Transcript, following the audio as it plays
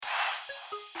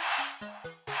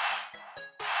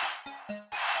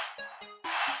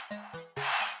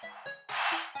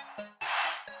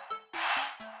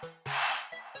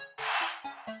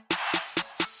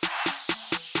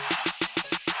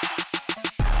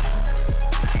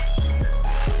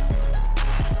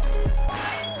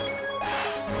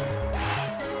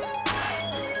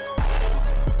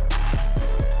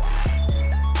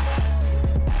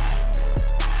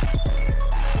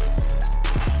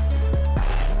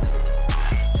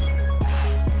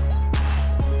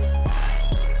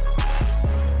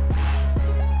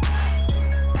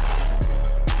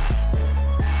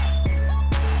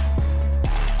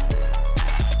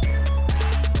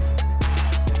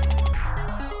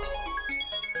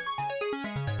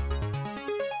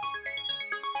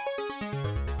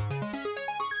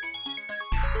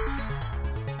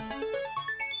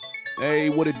Hey,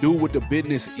 what it do, what the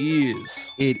business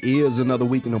is. It is another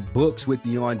week in the books with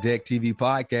the On Deck TV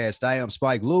podcast. I am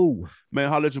Spike Lou. Man,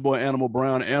 holla at your boy Animal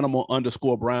Brown,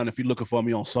 Animal_Brown if you're looking for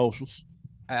me on socials.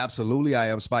 Absolutely. I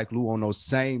am Spike Lou on those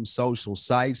same social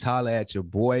sites. Holla at your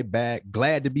boy back.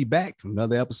 Glad to be back.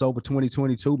 Another episode for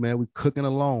 2022, man. We cooking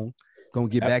along. Gonna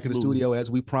get back in the studio as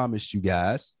we promised you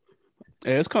guys.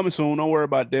 Yeah, it's coming soon. Don't worry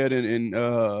about that. And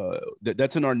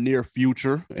that's in our near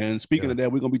future. And speaking of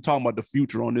that, we're going to be talking about the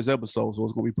future on this episode. So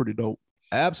it's going to be pretty dope.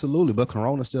 Absolutely. But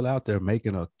Corona's still out there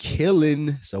making a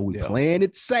killing. So we playing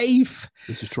it safe.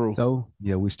 This is true. So,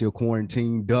 we still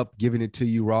quarantined up, giving it to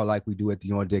you raw like we do at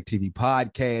the On Deck TV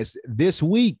podcast. This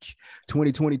week,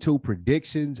 2022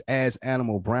 predictions, as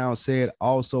Animal Brown said.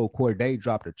 Also, Corday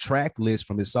dropped a track list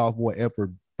from his sophomore effort,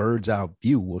 Bird's Eye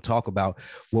View. We'll talk about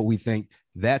what we think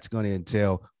that's going to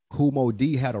entail. Kumo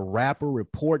D had a rapper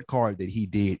report card that he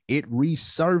did. It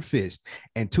resurfaced,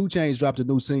 and 2 Chainz dropped a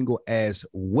new single as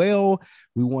well.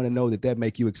 We want to know that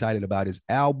make you excited about his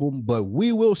album, but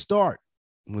we will start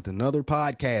with another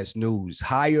podcast news.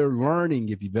 Higher Learning,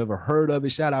 if you've ever heard of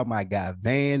it. Shout out my guy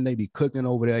Van. They be cooking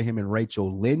over there, him and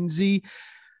Rachel Lindsay.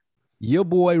 Your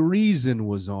boy Reason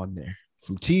was on there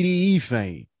from TDE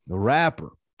fame, the rapper.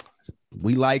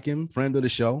 We like him, friend of the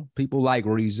show. People like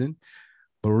Reason.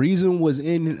 But Reason was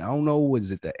in, I don't know,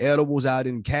 was it the edibles out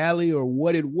in Cali or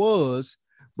what it was,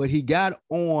 but he got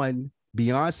on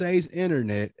Beyonce's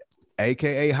internet,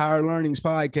 aka Higher Learning's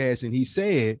podcast, and he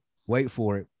said, wait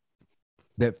for it,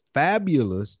 that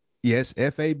Fabolous, yes,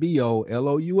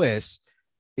 Fabolous,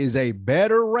 is a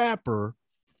better rapper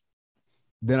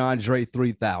than Andre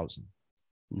 3000.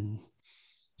 Mm-hmm.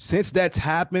 Since that's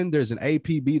happened, there's an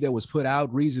APB that was put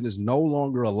out. Reason is no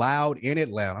longer allowed in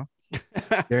Atlanta.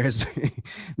 There has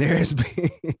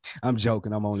been, I'm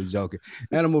joking. I'm only joking.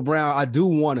 Animal Brown, I do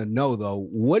want to know, though,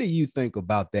 what do you think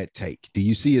about that take? Do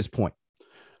you see his point?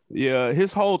 Yeah,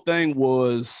 his whole thing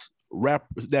was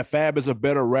that Fab is a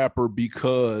better rapper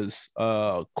because,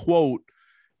 quote,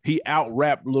 he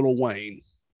out-rapped Lil Wayne.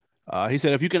 He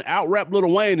said, if you can out-rap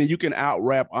Lil Wayne, then you can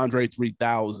out-rap Andre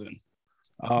 3000.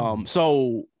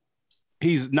 So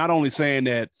he's not only saying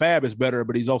that Fab is better,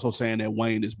 but he's also saying that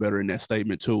Wayne is better in that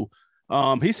statement too.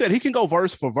 He said he can go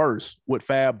verse for verse with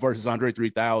Fab versus Andre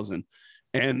 3000.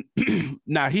 And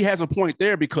now he has a point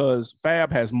there because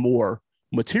Fab has more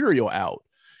material out.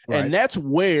 Right. And that's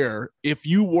where, if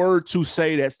you were to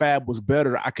say that Fab was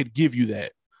better, I could give you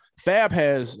that. Fab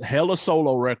has hella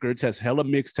solo records, has hella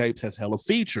mixtapes, has hella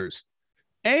features.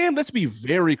 And let's be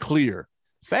very clear,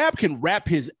 Fab can rap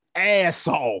his ass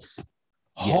off.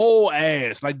 Whole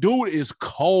ass. Like, dude is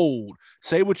cold.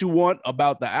 Say what you want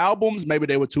about the albums. Maybe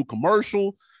they were too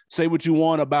commercial. Say what you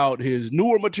want about his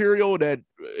newer material that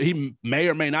he may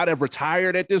or may not have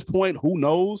retired at this point. Who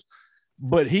knows?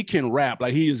 But he can rap.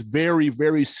 Like, he is very,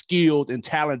 very skilled and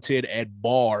talented at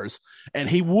bars. And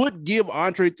he would give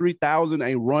Andre 3000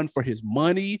 a run for his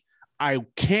money. I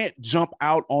can't jump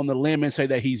out on the limb and say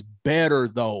that he's better,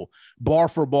 though, bar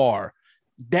for bar.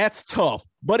 That's tough,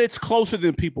 but it's closer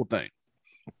than people think.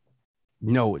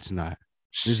 No, it's not.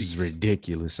 This is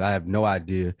ridiculous. I have no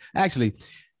idea. Actually,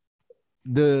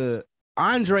 the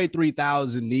Andre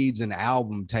 3000 needs an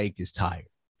album take is tired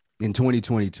in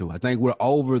 2022. I think we're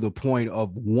over the point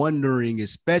of wondering,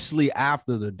 especially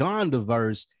after the Donda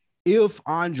verse, if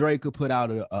Andre could put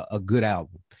out a good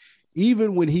album.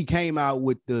 Even when he came out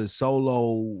with the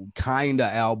solo kinda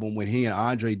album, when he and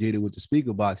Andre did it with the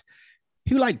speaker box,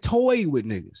 he like toyed with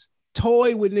niggas.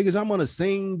 I'm gonna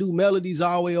sing, do melodies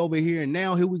all the way over here, and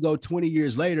now here we go 20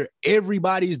 years later,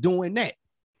 everybody's doing that.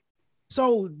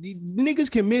 So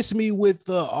niggas can miss me with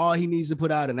he needs to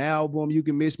put out an album. You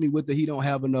can miss me with he don't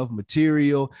have enough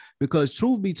material, because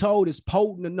truth be told, it's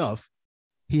potent enough.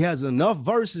 He has enough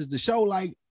verses to show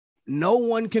like no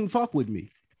one can fuck with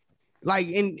me. Like,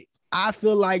 and I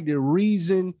feel like the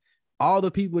reason all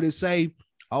the people that say,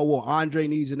 oh, well, Andre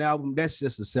needs an album, that's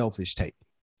just a selfish take.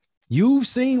 You've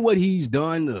seen what he's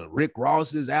done, Rick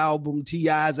Ross's album,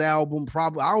 T.I.'s album,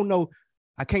 probably. I don't know.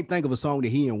 I can't think of a song that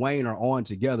he and Wayne are on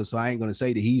together, so I ain't going to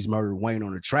say that he's murdered Wayne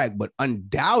on the track, but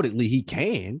undoubtedly he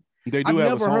can. They do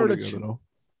have a song together, though.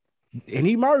 And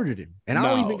he murdered him. And I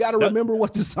don't even got to remember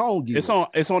what the song is.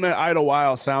 It's on that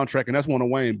Idlewild soundtrack, and that's one of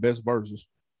Wayne's best verses.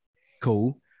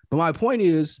 Cool. But my point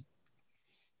is,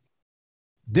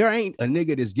 there ain't a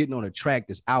nigga that's getting on a track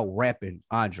that's out rapping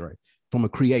Andre. From a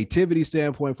creativity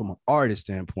standpoint, from an artist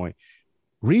standpoint,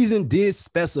 Reason did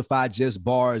specify just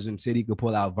bars and said he could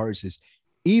pull out verses.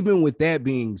 Even with that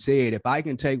being said, if I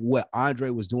can take what Andre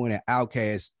was doing at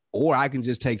Outkast, or I can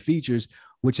just take features,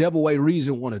 whichever way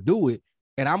Reason want to do it,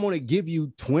 and I'm going to give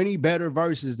you 20 better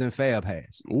verses than Fab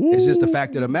has. Ooh. It's just the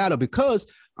fact of the matter because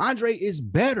Andre is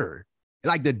better.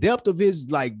 Like the depth of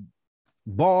his like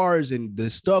bars and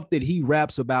the stuff that he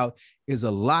raps about is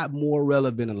a lot more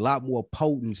relevant, a lot more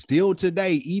potent still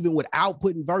today, even without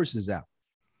putting verses out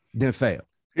than Fab.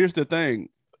 Here's the thing.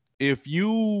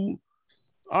 All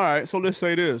right, so let's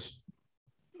say this.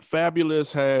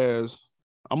 Fabulous has,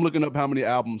 I'm looking up how many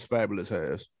albums Fabulous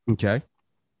has. Okay.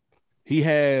 He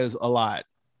has a lot.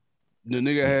 The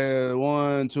nigga has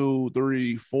 1, 2,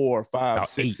 3, 4, 5,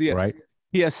 6. 8, right?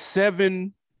 He has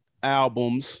 7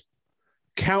 albums,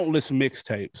 countless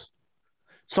mixtapes.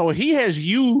 So he has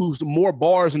used more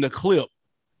bars in the clip,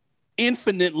 an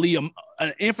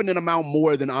infinite amount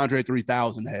more than Andre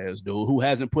 3000 has, dude, who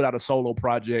hasn't put out a solo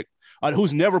project,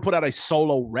 who's never put out a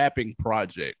solo rapping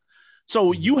project.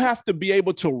 So you have to be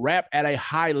able to rap at a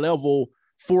high level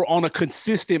on a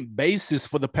consistent basis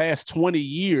for the past 20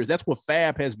 years. That's what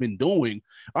Fab has been doing.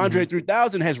 Andre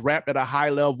 3000 has rapped at a high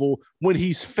level when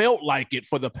he's felt like it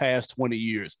for the past 20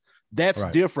 years. That's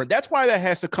different. That's why that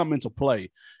has to come into play.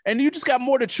 And you just got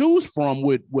more to choose from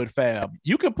with Fab.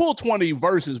 You can pull 20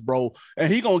 verses, bro,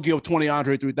 and he going to give 20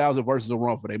 Andre 3000 verses a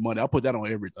run for their money. I'll put that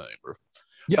on everything, bro.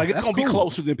 Yeah, like it's going to be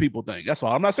closer than people think. That's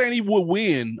all. I'm not saying he would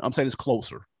win. I'm saying it's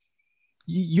closer.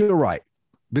 You're right.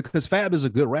 Because Fab is a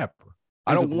good rapper.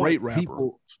 I don't want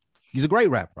people. He's a great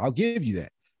rapper. I'll give you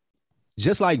that.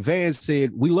 Just like Van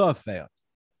said, we love Fab.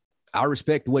 I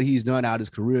respect what he's done out his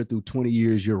career through 20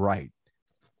 years. You're right.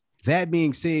 That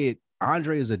being said,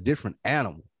 Andre is a different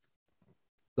animal.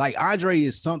 Like Andre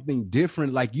is something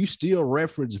different. Like you still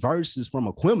reference verses from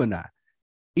Aquemini.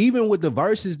 Even with the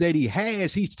verses that he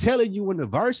has, he's telling you in the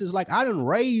verses, like I done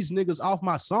raised niggas off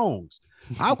my songs.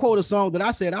 I'll quote a song that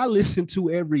I said I listen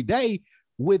to every day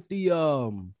with the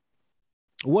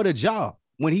What a Job,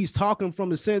 when he's talking from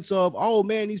the sense of, oh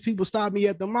man, these people stop me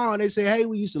at the mall and they say, hey,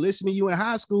 we used to listen to you in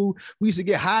high school. We used to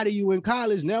get high to you in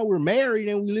college. Now we're married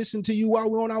and we listen to you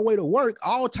while we're on our way to work,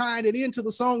 all tying it into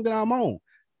the song that I'm on.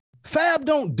 Fab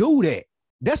don't do that.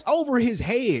 That's over his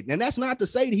head. And that's not to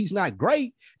say that he's not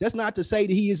great. That's not to say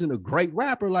that he isn't a great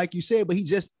rapper, like you said, but he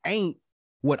just ain't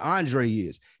what Andre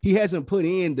is. He hasn't put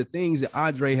in the things that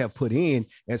Andre have put in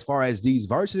as far as these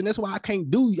verses. And that's why I can't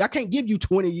give you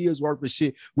 20 years worth of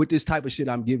shit with this type of shit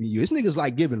I'm giving you. This nigga's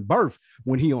like giving birth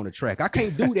when he on the track. I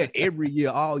can't do that every year,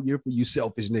 all year for you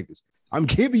selfish niggas. I'm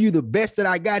giving you the best that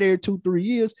I got here 2-3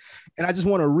 years. And I just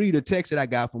want to read a text that I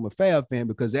got from a Fab fan,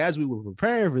 because as we were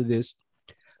preparing for this,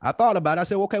 I thought about it. I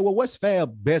said, okay, well, what's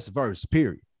Fab's best verse,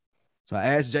 period? So I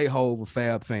asked J Hove, a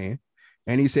Fab fan,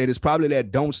 and he said it's probably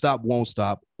that Don't Stop, Won't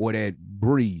Stop or that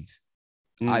Breathe,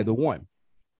 either one.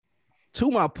 To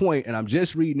my point, and I'm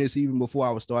just reading this even before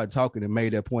I was started talking and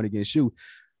made that point against you.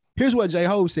 Here's what J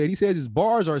Hove said. He said his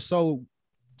bars are so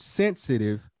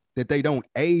sensitive that they don't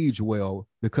age well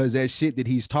because that shit that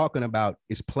he's talking about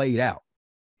is played out.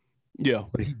 Yeah.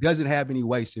 But he doesn't have any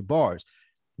wasted bars.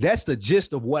 That's the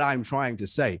gist of what I'm trying to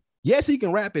say. Yes, he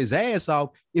can rap his ass off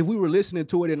if we were listening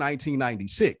to it in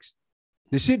 1996.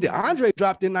 The shit that Andre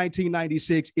dropped in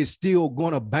 1996 is still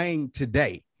going to bang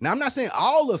today. Now, I'm not saying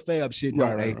all of Fab shit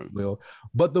don't age well,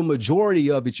 but the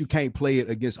majority of it, you can't play it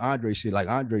against Andre shit. Like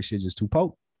Andre shit is too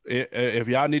potent. If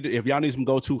y'all need some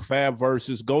go-to Fab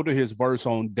verses, go to his verse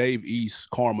on Dave East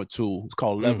Karma 2. It's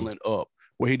called Leveling Up,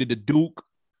 where he did the Duke,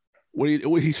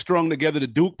 where he strung together the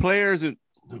Duke players and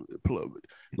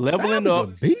Leveling Up,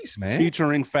 a beast, man,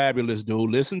 featuring Fabulous,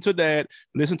 dude. Listen to that.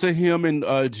 Listen to him and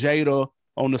Jada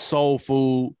on the Soul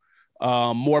Food.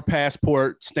 More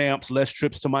passport stamps, less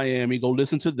trips to Miami. Go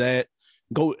listen to that.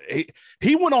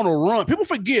 He went on a run. People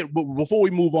forget, but before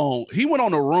we move on, he went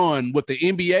on a run with the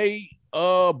NBA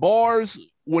bars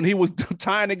when he was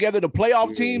tying together the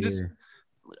playoff teams.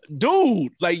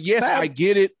 Dude, like, yes, I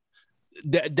get it.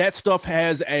 That stuff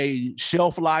has a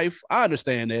shelf life. I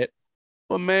understand that.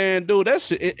 But man, dude, that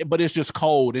shit, but it's just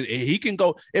cold. And he can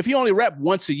go, if he only rap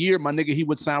once a year, my nigga, he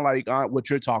would sound like what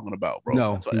you're talking about, bro.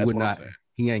 No, he would not.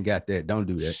 He ain't got that. Don't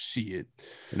do that. Shit.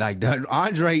 Like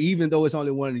Andre, even though it's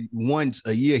only once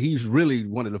a year, he's really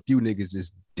one of the few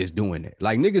niggas that's doing it.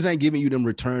 Like niggas ain't giving you them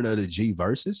Return of the G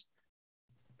verses.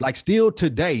 Like still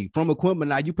today from Aquemini,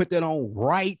 now you put that on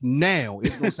right now,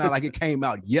 it's gonna sound like it came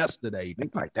out yesterday.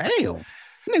 Nigga, like, damn.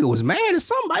 Nigga was mad at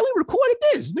somebody. We recorded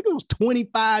this. Nigga was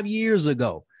 25 years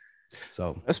ago.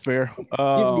 So that's fair. Give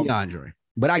me Andre.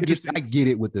 But I get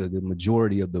it with the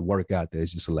majority of the work out there.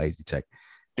 It's just a lazy tech.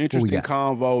 Interesting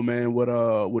convo, man,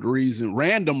 with Reason.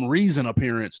 Random Reason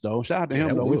appearance, though. Shout out to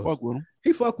him, though. We fuck with him.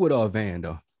 He fuck with Van,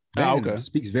 though. Van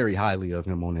speaks very highly of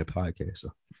him on that podcast. So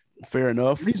fair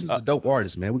enough. Reason's a dope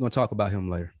artist, man. We're gonna talk about him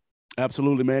later.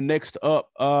 Absolutely, man. Next up,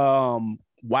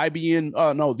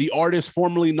 the artist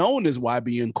formerly known as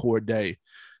YBN Cordae.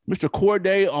 Mr.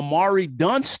 Cordae Amari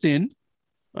Dunston.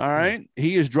 All right.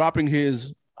 He is dropping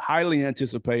his highly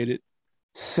anticipated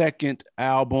second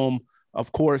album.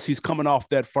 Of course, he's coming off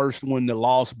that first one, The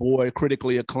Lost Boy,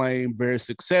 critically acclaimed, very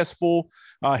successful.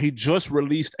 He just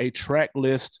released a track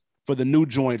list for the new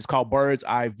joint. It's called Bird's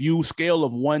Eye View, scale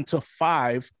of 1 to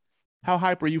 5. How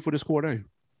hype are you for this Cordae?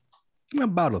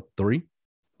 About a 3.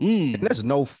 And that's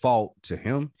no fault to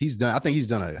him. I think he's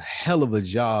done a hell of a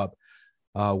job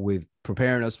with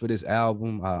preparing us for this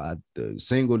album. The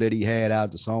single that he had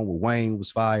out, the song with Wayne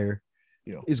was fire.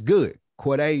 Yeah. It's good.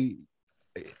 Cordae,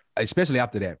 especially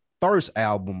after that first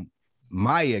album,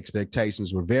 my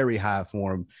expectations were very high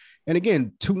for him. And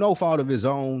again, to no fault of his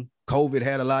own, COVID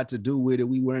had a lot to do with it.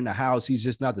 We were in the house. He's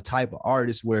just not the type of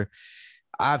artist where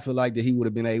I feel like that he would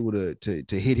have been able to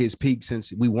hit his peak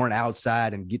since we weren't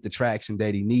outside and get the traction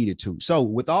that he needed to. So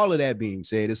with all of that being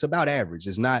said, it's about average.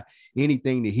 It's not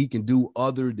anything that he can do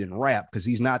other than rap, because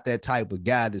he's not that type of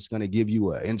guy that's going to give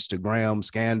you an Instagram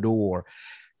scandal or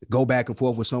go back and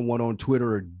forth with someone on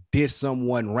Twitter or diss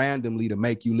someone randomly to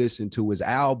make you listen to his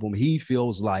album. He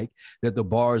feels like that the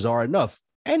bars are enough,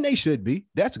 and they should be.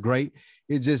 That's great.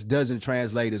 It just doesn't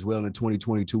translate as well in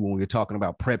 2022 when we're talking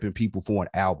about prepping people for an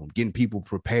album, getting people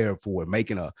prepared for it,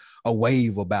 making a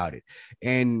wave about it.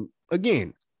 And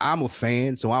again, I'm a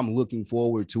fan, so I'm looking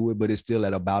forward to it, but it's still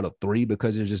at about a 3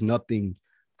 because there's just nothing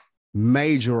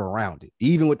major around it.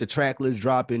 Even with the track list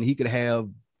dropping, he could have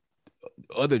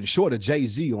short of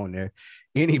Jay-Z on there,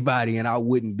 anybody, and I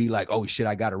wouldn't be like, oh shit,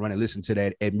 I got to run and listen to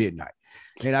that at midnight.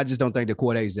 And I just don't think that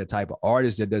Cordae is that type of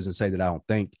artist. That doesn't say that I don't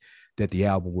think that the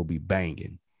album will be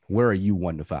banging. Where are you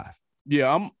 1 to 5?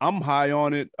 Yeah, I'm high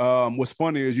on it. What's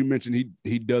funny is you mentioned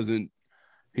he doesn't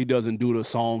do the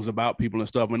songs about people and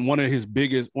stuff. And one of his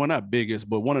biggest, well, not biggest,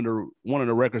 but one of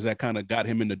the records that kind of got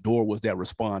him in the door was that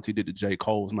response he did to J.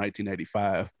 Cole's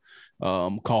 1985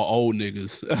 called Old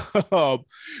Niggas,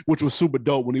 which was super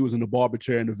dope when he was in the barber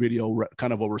chair in the video,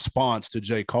 kind of a response to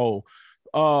J. Cole.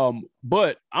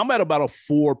 But I'm at about a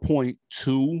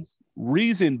 4.2.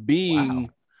 Reason being, wow,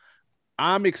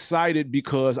 I'm excited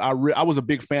because I was a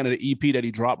big fan of the EP that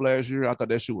he dropped last year. I thought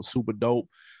that shit was super dope.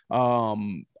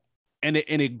 And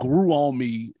it grew on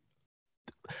me.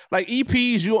 Like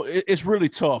EPs, it's really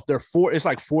tough. It's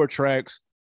like 4 tracks.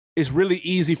 It's really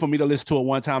easy for me to listen to it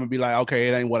one time and be like, okay,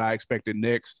 it ain't what I expected.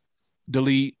 Next,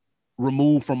 delete,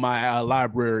 remove from my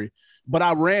library. But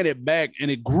I ran it back and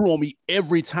it grew on me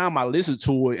every time I listened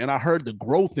to it, and I heard the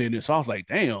growth in it. So I was like,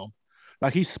 damn,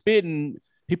 like he's spitting.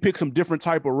 He picked some different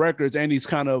type of records, and he's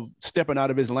kind of stepping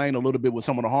out of his lane a little bit with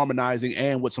some of the harmonizing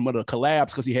and with some of the collabs,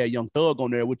 because he had Young Thug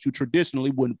on there, which you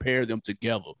traditionally wouldn't pair them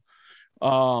together.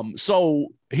 So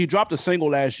he dropped a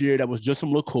single last year that was just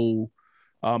some look cool.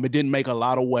 It didn't make a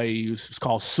lot of waves. It's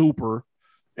called Super.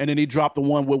 And then he dropped the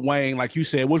one with Wayne, like you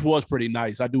said, which was pretty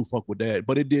nice. I do fuck with that,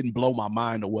 but it didn't blow my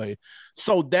mind away.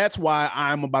 So that's why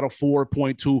I'm about a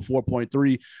 4.2,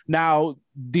 4.3. Now,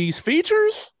 these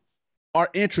features are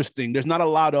interesting. There's not a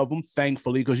lot of them,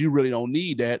 thankfully, because you really don't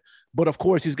need that. But of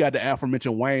course, he's got the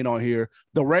aforementioned Wayne on here.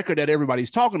 The record that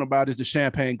everybody's talking about is the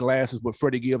Champagne Glasses with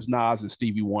Freddie Gibbs, Nas, and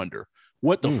Stevie Wonder.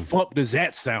 What the fuck does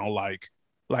that sound like?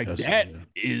 Like, that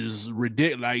is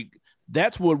ridiculous. Like,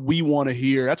 that's what we want to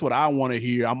hear. That's what I want to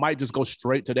hear. I might just go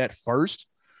straight to that first.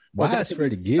 Why is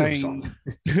Freddie Gibbs on?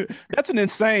 That's an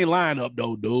insane lineup,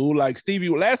 though, dude. Like Stevie.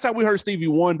 Last time we heard Stevie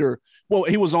Wonder, well,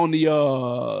 he was on the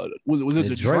was it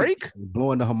the Drake?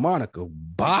 Blowing the harmonica,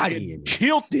 bodying,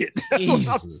 killed it. That's what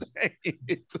I'm saying.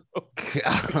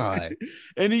 God.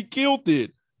 And he killed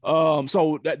it.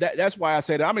 So that's why I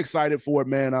said I'm excited for it,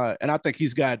 man. And I think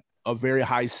he's got a very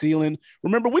high ceiling.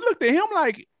 Remember, we looked at him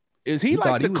like, is he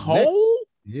like the Cole?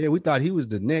 Yeah, we thought he was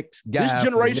the next guy. This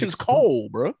generation's Cole,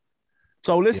 bro.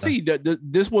 So let's see.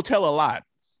 This will tell a lot.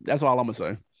 That's all I'm gonna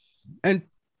say. And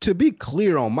to be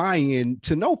clear on my end,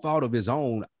 to no fault of his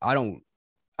own, I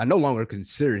no longer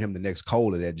consider him the next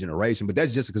Cole of that generation. But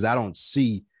that's just because I don't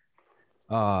see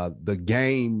the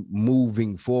game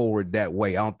moving forward that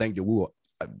way. I don't think that we will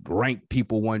rank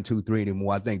people 1, 2, 3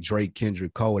 anymore. I think Drake,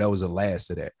 Kendrick, Cole, that was the last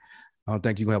of that. I don't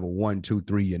think you can have a 1, 2,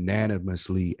 3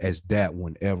 unanimously as that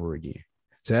one ever again.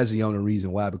 So that's the only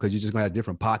reason why, because you're just gonna have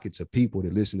different pockets of people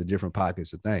that listen to different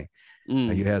pockets of things.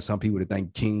 Like you have some people that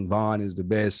think King Von is the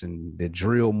best and the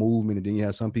drill movement, and then you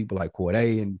have some people like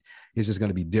Cordae, and it's just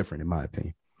gonna be different in my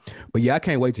opinion. But yeah, I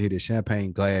can't wait to hear this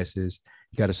Champagne Glasses.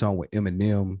 He got a song with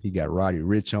Eminem. He got Roddy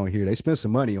Ricch on here. They spent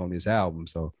some money on this album,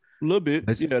 so a little bit.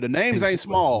 Yeah, the names ain't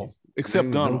small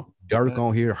except Gunna. Dirk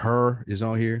on here. Her is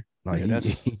on here. Like,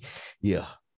 yeah.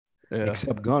 Yeah.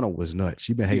 Except Gunna was nuts.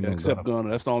 She been hating on except Gunna.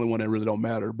 That's the only one that really don't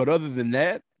matter. But other than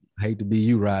that, I hate to be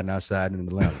you riding outside in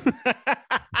Atlanta.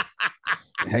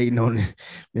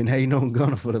 Been hating on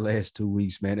Gunna for the last 2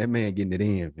 weeks, man. That man getting it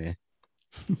in, man.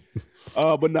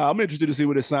 But no, I'm interested to see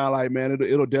what it sound like, man.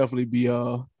 It'll definitely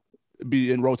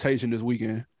be in rotation this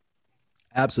weekend.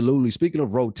 Absolutely. Speaking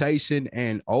of rotation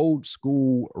and old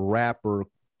school rapper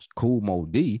Kool Moe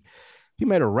Dee, he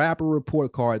made a rapper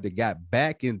report card that got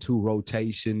back into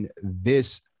rotation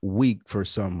this week for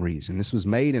some reason. This was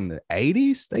made in the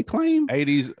 80s, they claim.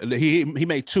 80s. He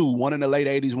made two, one in the late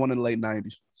 80s, one in the late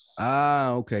 90s.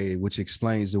 Ah, okay, which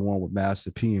explains the one with Master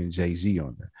P and Jay-Z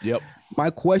on there. Yep. My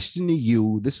question to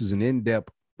you, this was an in-depth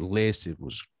list. It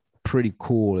was pretty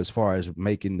cool as far as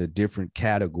making the different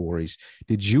categories.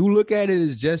 Did you look at it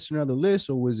as just another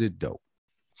list, or was it dope?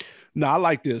 No, I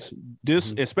like this.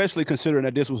 Especially considering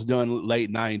that this was done late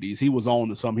 90s. He was on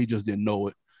to something. He just didn't know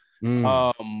it.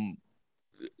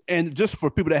 And just for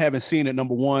people that haven't seen it,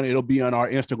 number one, it'll be on our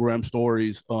Instagram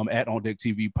stories at On Deck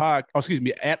TV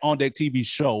at On Deck TV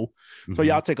show. So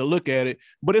y'all take a look at it.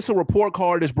 But it's a report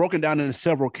card that's broken down into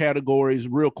several categories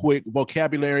real quick: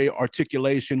 vocabulary,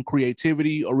 articulation,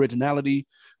 creativity, originality,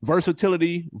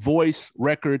 versatility, voice,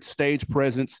 record, stage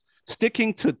presence,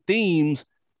 sticking to themes,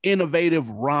 innovative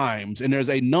rhymes. And there's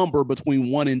a number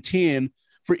between 1 and 10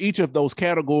 for each of those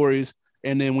categories.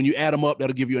 And then when you add them up,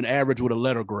 that'll give you an average with a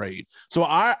letter grade. So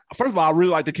first of all, I really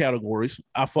like the categories.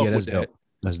 I fuck with that.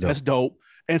 That's dope.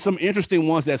 And some interesting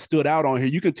ones that stood out on here.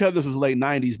 You can tell this was late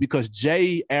 90s because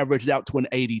Jay averaged out to an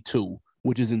 82,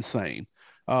 which is insane.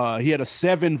 He had a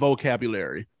 7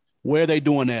 vocabulary. Where are they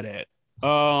doing that at?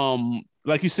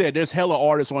 Like you said, there's hella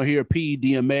artists on here. P,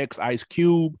 DMX, Ice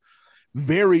Cube.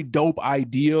 Very dope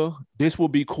idea. This will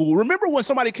be cool. Remember when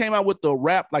somebody came out with the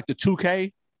rap, like the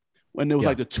 2K? When there was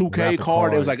like the 2K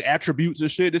card, there was like attributes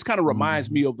and shit. This kind of reminds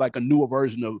me of like an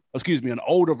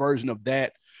older version of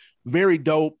that. Very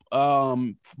dope.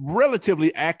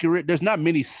 Relatively accurate. There's not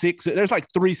many 6s. There's like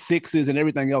 3 6s and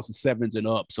everything else is 7s and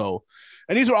up. So,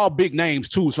 and these are all big names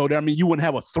too. So I mean, you wouldn't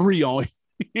have a 3 on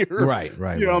here. Right.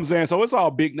 You know what I'm saying? So it's all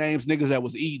big names, niggas that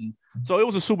was eating. So it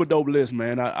was a super dope list,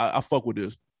 man. I fuck with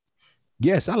this.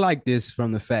 Yes, I like this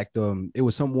from the fact it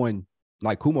was someone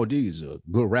like Kool Moe Dee is a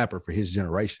good rapper for his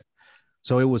generation.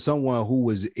 So it was someone who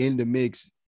was in the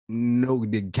mix,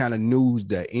 that kind of knew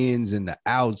the ins and the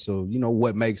outs of,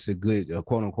 what makes a good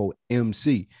quote unquote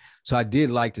MC. So I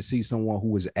did like to see someone who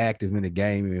was active in the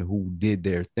game and who did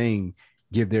their thing,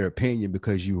 give their opinion,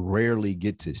 because you rarely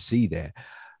get to see that.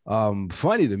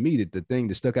 Funny to me that the thing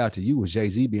that stuck out to you was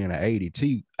Jay-Z being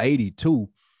an 82.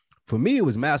 For me, it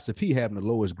was Master P having the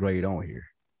lowest grade on here.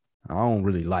 I don't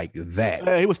really like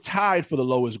that. He was tied for the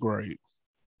lowest grade.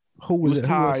 Who was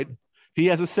tied? He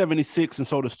has a 76, and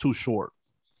so does Too Short.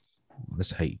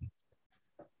 Let's hate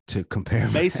to compare.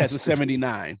 Mace has a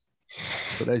 79.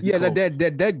 So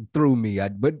that threw me.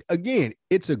 But again,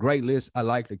 it's a great list. I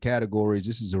like the categories.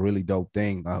 This is a really dope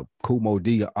thing. Kool Moe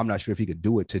Dee, I'm not sure if he could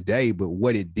do it today, but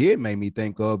what it did make me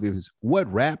think of is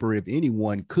what rapper, if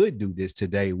anyone, could do this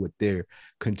today with their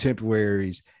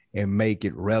contemporaries and make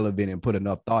it relevant and put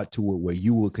enough thought to it where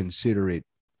you would consider it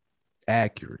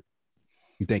accurate.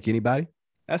 You think anybody?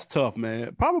 That's tough,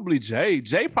 man. Probably Jay.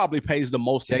 Jay probably pays the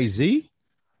most. Jay-Z?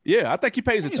 Yeah, I think he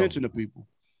pays attention to people.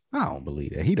 I don't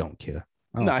believe that. He don't care.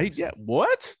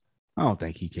 What? I don't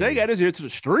think he cares. Jay got his ear to the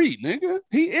street, nigga.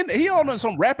 He on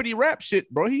some rapidy rap shit,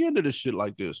 bro. He into this shit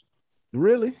like this.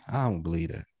 Really? I don't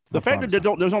believe that. The fact that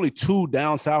there's only 2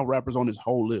 down south rappers on this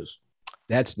whole list.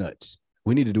 That's nuts.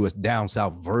 We need to do a down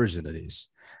south version of this.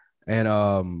 And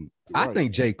I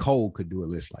think J. Cole could do a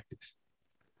list like this.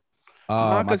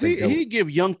 Because he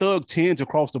give Young Thug 10s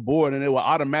across the board, and it will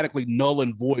automatically null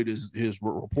and void his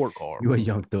report card. You're a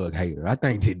Young Thug hater. I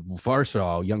think that first of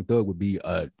all, Young Thug would be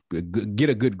get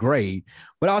a good grade,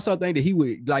 but I also think that he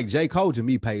would, like J. Cole to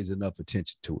me, pays enough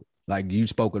attention to it. Like you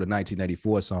spoke of the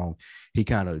 1984 song, he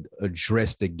kind of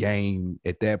addressed the game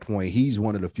at that point. He's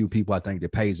one of the few people I think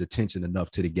that pays attention enough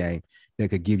to the game that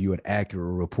could give you an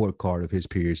accurate report card of his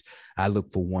peers. I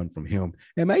look for one from him,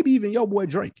 and maybe even your boy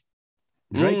Drake.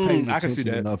 Drake pays attention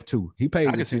enough too. He pays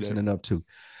attention enough too.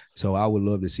 So I would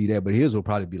love to see that. But his will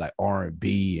probably be like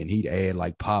R&B, and he'd add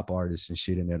like pop artists and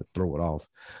shit in there to throw it off.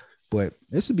 But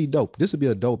this would be dope. This would be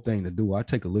a dope thing to do. I'll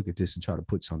take a look at this and try to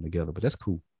put something together. But that's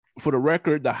cool. For the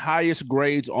record, the highest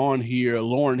grades on here,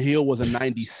 Lauryn Hill was a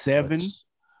 97.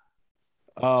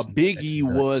 Biggie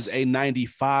was a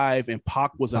 95, and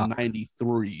Pac was a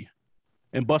 93.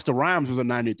 And Busta Rhymes was a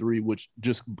 93, which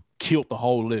just killed the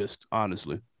whole list,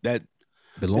 honestly.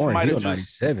 The Lauryn Hill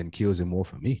 97 kills it more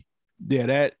for me.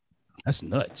 Yeah, That's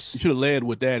nuts. You should have led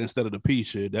with that instead of the P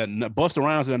shit. That Busta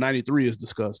Rhymes in a 93 is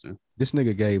disgusting. This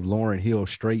nigga gave Lauryn Hill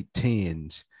straight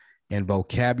 10s in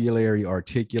vocabulary,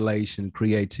 articulation,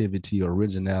 creativity,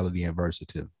 originality, and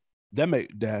versatility.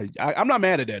 I'm not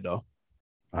mad at that though.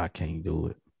 I can't do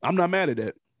it. I'm not mad at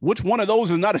that. Which one of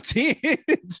those is not a 10?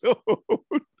 Dude?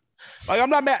 Like, I'm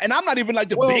not mad, and I'm not even like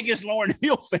the biggest Lauryn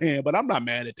Hill fan, but I'm not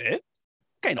mad at that.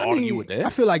 Can't argue with that. I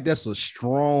feel like that's a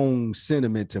strong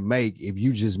sentiment to make if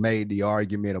you just made the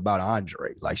argument about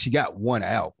Andre. Like, she got one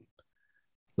album.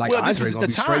 Like, Andre gonna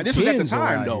be straight This was at the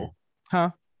time, though. Here.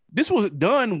 Huh? This was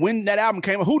done when that album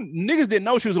came out. Who niggas didn't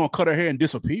know she was gonna cut her hair and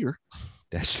disappear.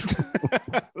 That's true.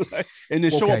 And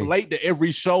then show up late to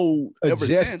every show.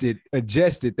 Adjusted,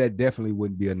 that definitely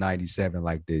wouldn't be a 97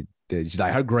 like that.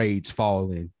 Like, her grades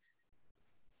falling.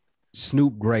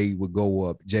 Snoop grade would go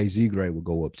up. Jay-Z grade would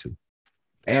go up too.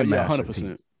 And yeah,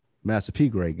 100%. Master P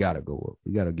grade gotta go up.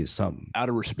 We gotta get something out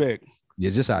of respect. Yeah,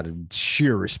 just out of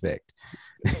sheer respect.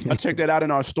 I check that out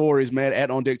in our stories, man,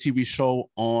 at On Deck TV Show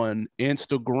on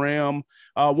Instagram.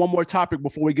 One more topic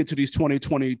before we get to these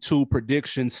 2022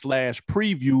 predictions /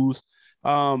 previews.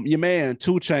 Your man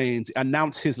 2 Chainz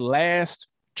announced his last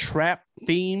trap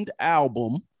themed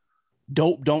album.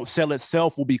 Dope Don't Sell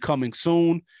Itself will be coming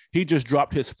soon. He just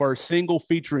dropped his first single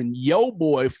featuring Yo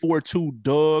Boy 42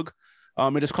 Doug.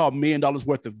 It is called $1 Million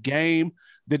Worth of Game.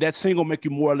 Did that single make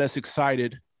you more or less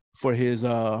excited for his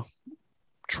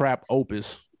trap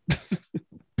opus?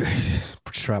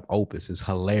 Trap opus is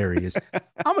hilarious.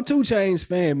 I'm a 2 Chainz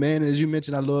fan, man. As you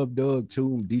mentioned, I love Doug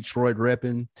too. Detroit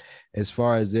repping. As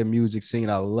far as their music scene,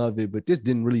 I love it. But this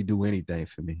didn't really do anything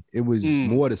for me. It was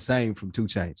more the same from 2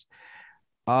 Chainz.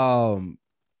 I'm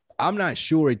not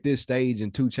sure at this stage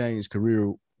in 2 Chainz'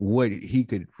 career what he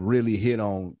could really hit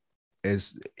on.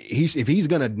 If he's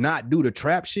gonna not do the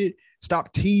trap shit,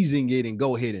 stop teasing it and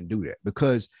go ahead and do that,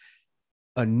 because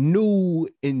a new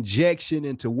injection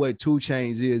into what 2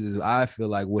 Chainz is I feel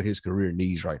like what his career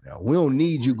needs right now. We don't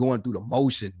need you going through the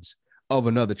motions of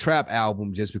another trap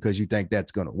album just because you think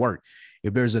that's gonna work.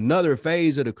 If there's another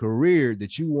phase of the career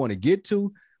that you want to get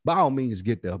to, by all means,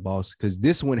 get there, boss, because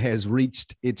this one has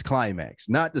reached its climax.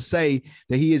 Not to say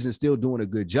that he isn't still doing a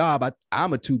good job.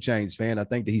 I'm a 2 Chainz fan. I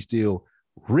think that he still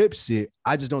rips it.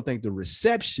 I just don't think the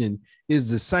reception is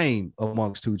the same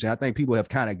amongst 2 Chainz. I think people have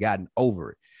kind of gotten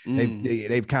over it.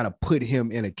 They've kind of put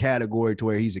him in a category to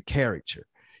where he's a caricature.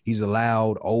 He's a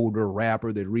loud, older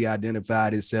rapper that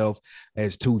re-identified himself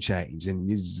as 2 Chainz. And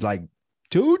he's like,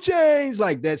 2 Chainz,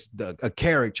 like that's a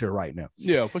caricature right now.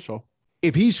 Yeah, for sure.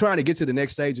 If he's trying to get to the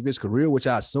next stage of his career, which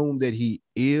I assume that he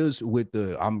is with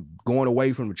I'm going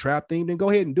away from the trap theme, then go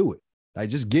ahead and do it. Like,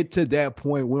 just get to that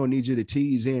point. We don't need you to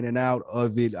tease in and out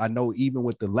of it. I know even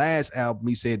with the last album,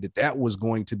 he said that was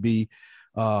going to be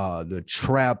the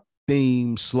trap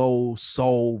theme, slow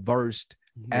soul versed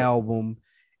album.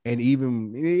 And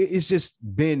even it's just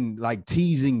been like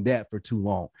teasing that for too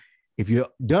long. If you're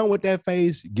done with that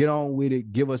phase, get on with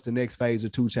it. Give us the next phase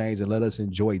of 2 Chainz and let us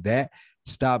enjoy that.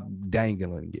 Stop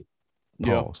dangling it.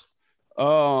 Pause.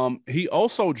 He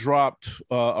also dropped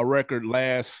a record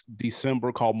last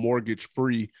December called Mortgage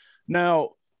Free.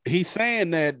 Now, he's saying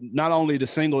that not only the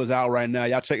single is out right now,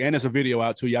 y'all check, and there's a video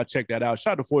out too. Y'all check that out.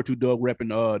 Shout out to 42 Doug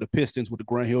repping the Pistons with the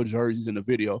Grant Hill jerseys in the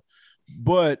video.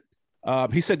 But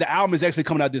he said the album is actually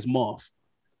coming out this month.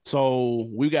 So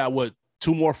we got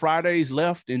 2 more Fridays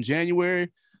left in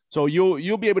January. So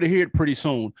you'll be able to hear it pretty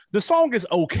soon. The song is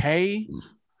okay.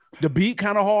 The beat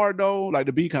kind of hard though,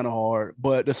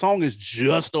 but the song is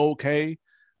just okay.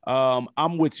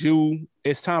 I'm with you.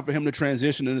 It's time for him to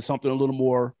transition into something a little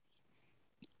more,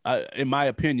 in my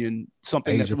opinion,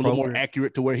 something that's a little more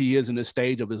accurate to where he is in this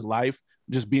stage of his life,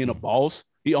 just being a boss.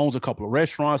 He owns a couple of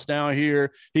restaurants down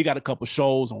here. He got a couple of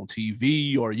shows on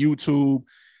TV or YouTube.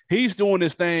 He's doing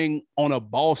this thing on a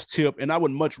boss tip, and I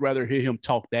would much rather hear him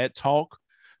talk that talk.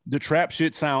 The trap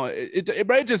shit sound,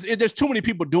 there's too many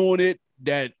people doing it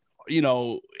that, you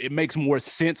know, it makes more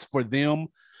sense for them.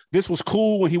 This was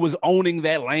cool when he was owning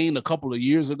that lane a couple of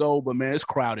years ago, but man, it's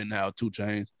crowded now, 2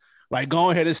 Chainz. Like, go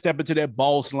ahead and step into that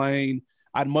boss lane.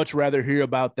 I'd much rather hear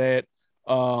about that.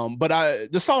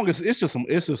 But the song it's just some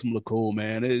look cool,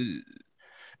 man.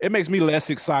 It makes me less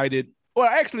excited. Well,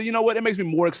 actually, you know what? It makes me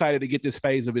more excited to get this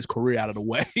phase of his career out of the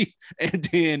way. And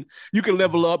then you can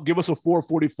level up, give us a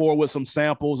 444 with some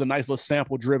samples, a nice little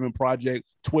sample-driven project,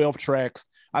 12 tracks.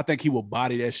 I think he will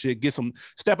body that shit,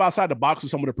 step outside the box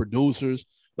with some of the producers.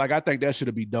 Like, I think that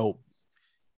should be dope.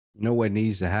 You know what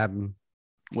needs to happen?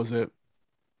 What's it?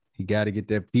 He got to get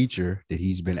that feature that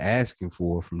he's been asking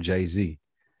for from Jay-Z.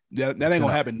 That ain't going to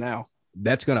happen now.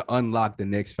 That's going to unlock the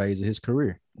next phase of his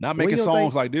career. Not making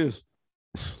songs like this.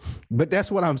 But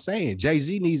that's what I'm saying.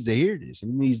 Jay-Z needs to hear this. He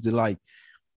needs to like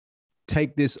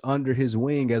take this under his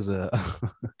wing as a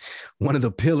one of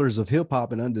the pillars of hip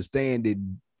hop and understand that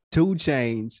 2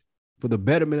 Chainz, for the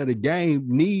betterment of the game,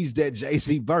 needs that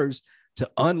Jay-Z verse to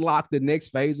unlock the next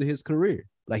phase of his career.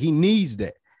 Like he needs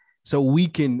that. So we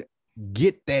can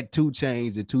get that 2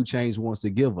 Chainz that 2 Chainz wants to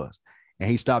give us. And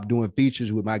he stopped doing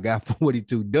features with my guy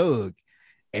 42 Doug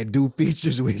and do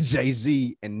features with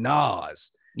Jay-Z and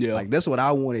Nas. Yeah. Like that's what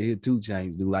I want to hear 2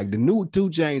 Chainz do. Like the new 2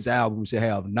 Chainz album should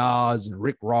have Nas and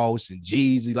Rick Ross and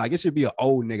Jeezy. Like it should be an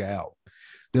old nigga album.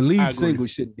 The lead single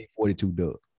shouldn't be 42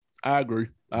 Doug. I agree.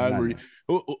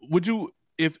 Would you,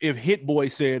 if Hit Boy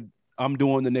said, I'm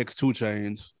doing the next 2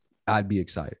 Chainz? I'd be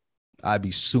excited. I'd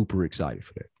be super excited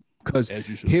for that. Because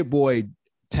Hit Boy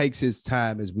takes his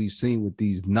time, as we've seen with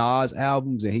these Nas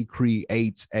albums, and he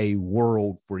creates a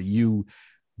world for you.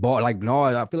 But like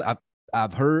Nas, I feel like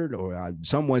I've heard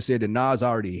someone said that Nas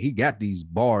he got these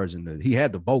bars and he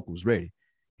had the vocals ready.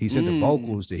 He sent the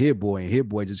vocals to Hit Boy, and Hit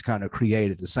Boy just kind of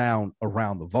created the sound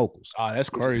around the vocals. Oh, that's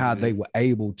crazy. How they were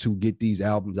able to get these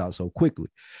albums out so quickly.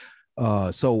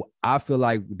 So I feel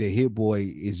like the Hit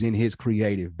Boy is in his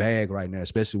creative bag right now,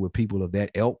 especially with people of that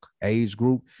age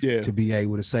group, to be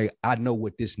able to say, I know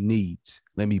what this needs.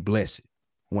 Let me bless it.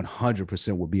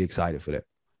 100% would be excited for that.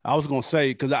 I was going to say,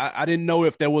 because I didn't know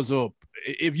if there was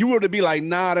if you were to be like,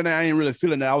 nah, then I ain't really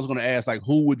feeling that. I was going to ask, like,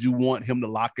 who would you want him to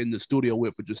lock in the studio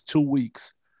with for just 2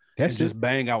 weeks? That's just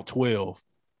bang out 12.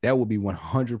 That would be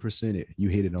 100% it. You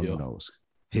hit it on the nose.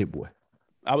 Hit Boy.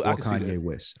 I can Kanye see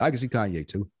West. I can see Kanye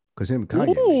too. Because him and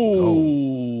Kanye.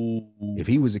 If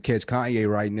he was to catch Kanye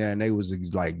right now and they was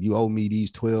like, you owe me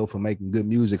these 12 for making good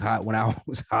music hot when I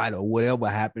was hot or whatever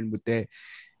happened with that,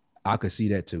 I could see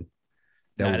that too.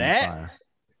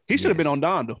 He should have been on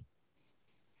Donda.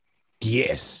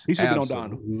 Yes, he should have been on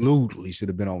Donda. Absolutely should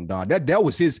have been on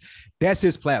Donda. That's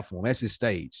his platform. That's his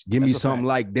stage. Give me something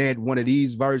like that. One of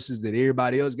these verses that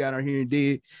everybody else got on here and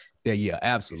did. Yeah,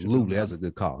 absolutely. That's a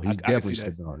good call. He definitely should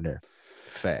have been on there.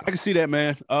 Fact. I can see that,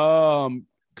 man.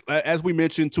 As we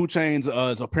mentioned, 2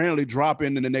 Chainz is apparently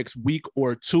dropping in the next week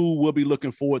or 2. We'll be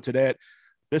looking forward to that.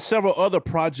 There's several other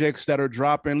projects that are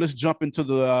dropping. Let's jump into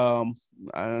the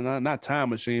not time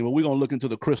machine, but we're gonna look into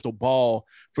the crystal ball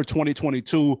for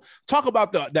 2022. Talk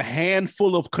about the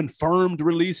handful of confirmed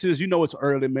releases. You know, it's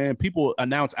early, man. People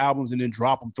announce albums and then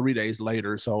drop them 3 days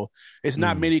later, so it's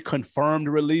not many confirmed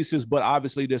releases. But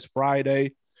obviously, this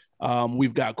Friday,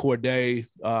 we've got Cordae.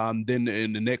 Then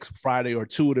in the next Friday or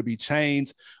 2, it'll be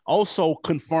Chainz. Also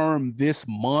confirmed this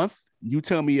month. You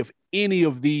tell me if any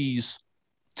of these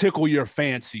tickle your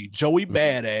fancy. Joey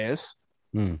Badass,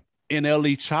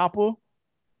 NLE Chopper,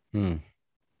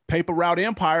 Paper Route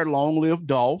Empire, Long Live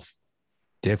Dolph.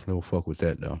 Definitely will fuck with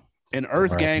that though. And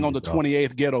Earth Gang on the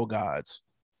 28th Ghetto Gods.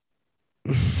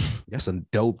 That's a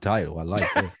dope title. I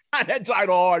like that. That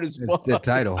title hard as fuck. That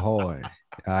title hard.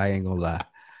 I ain't gonna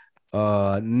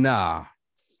lie. Nah.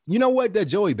 You know what? That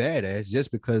Joey Badass,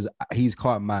 just because he's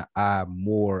caught my eye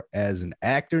more as an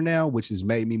actor now, which has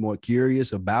made me more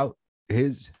curious about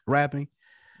his rapping.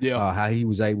 How he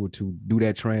was able to do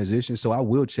that transition. So I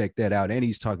will check that out. And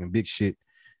he's talking big shit,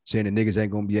 saying the niggas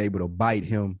ain't gonna be able to bite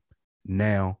him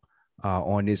now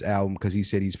on this album, because he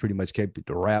said he's pretty much kept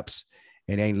the raps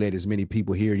and ain't let as many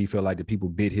people hear it. He felt like the people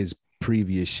bit his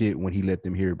previous shit when he let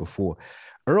them hear it before.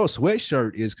 Earl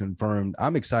Sweatshirt is confirmed.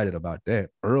 I'm excited about that.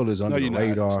 Earl is under the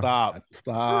radar.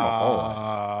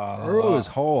 Stop. Earl is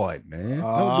hard, man.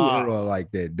 Don't do Earl like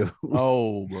that, dude.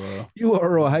 Oh, bro. You an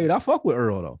Earl hater. I fuck with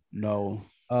Earl though. No.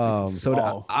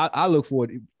 So I look forward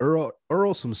to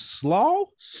Earl some slaw,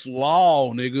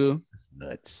 nigga. That's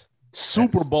nuts.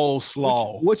 Super Bowl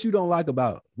slaw. What you don't like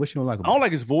about? What you don't like about? I don't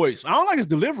like his voice. I don't like his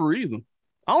delivery either.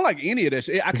 I don't like any of that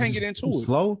shit. I can't get into it.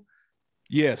 Slow.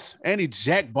 Yes, and he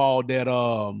jackballed that.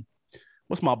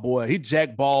 What's my boy? He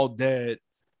jackballed that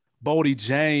Bodie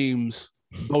James,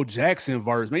 Bo Jackson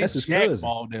verse. Man, that's his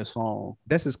cousin. That song.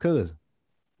 That's his cousin.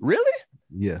 Really?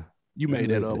 Yeah. You made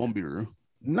that up. Won't be real.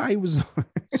 No, he was.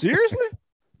 Seriously?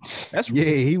 That's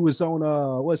he was on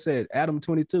what's that? Adam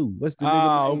 22. What's the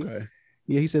nigga name? Okay.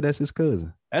 Yeah, he said that's his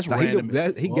cousin. That's random.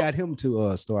 He got him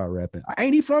to start rapping.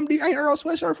 Ain't Earl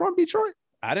Sweatshirt from Detroit?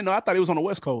 I didn't know. I thought he was on the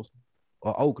West Coast.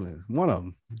 Or Oakland. One of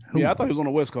them. Yeah, I thought he was on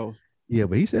the West Coast. Yeah,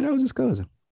 but he said that was his cousin.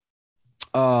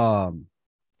 So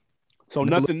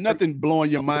nothing blowing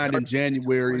your mind in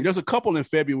January. There's a couple in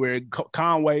February.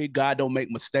 Conway, God Don't Make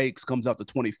Mistakes, comes out the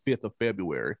 25th of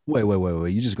February. Wait.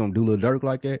 You just gonna do Lil Durk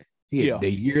like that? Yeah.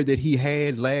 The year that he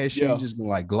had last year, you just gonna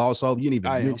like gloss off. You didn't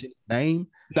even mention his name.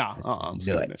 Nah, I'm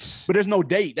nuts. But there's no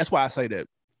date. That's why I say that.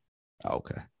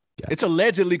 Okay. It's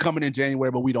allegedly coming in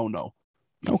January, but we don't know.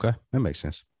 Okay, that makes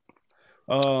sense.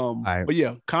 But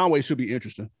yeah, Conway should be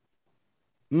interesting.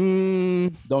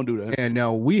 Don't do that. And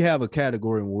now we have a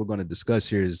category we're going to discuss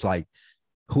here is like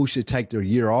who should take their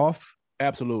year off.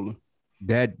 Absolutely.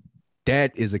 That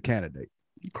is a candidate.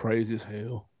 Crazy as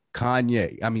hell.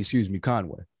 Conway.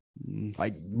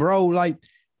 Like, bro, like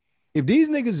if these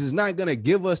niggas is not gonna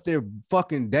give us their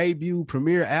fucking debut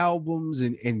premiere albums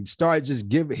and start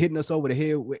just hitting us over the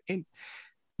head with, and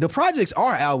the projects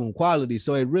are album quality,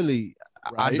 so it really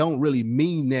I don't really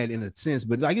mean that in a sense,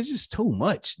 but like it's just too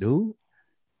much, dude.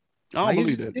 I don't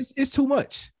believe that. It's too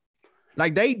much.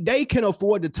 Like they can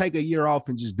afford to take a year off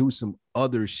and just do some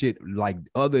other shit, like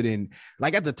other than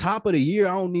like at the top of the year.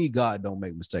 I don't need God Don't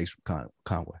Make Mistakes from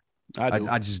Conway.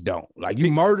 I just don't. Like you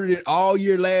murdered it all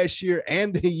year last year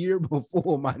and the year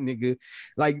before, my nigga.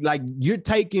 Like you're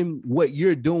taking what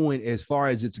you're doing as far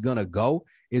as it's gonna go.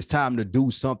 It's time to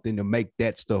do something to make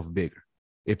that stuff bigger.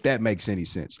 If that makes any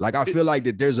sense. Like I feel like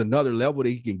that there's another level that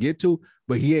he can get to,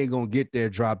 but he ain't gonna get there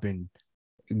dropping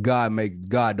God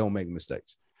Don't Make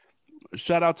Mistakes.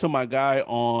 Shout out to my guy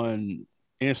on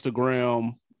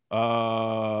Instagram.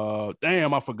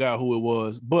 Damn, I forgot who it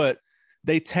was, but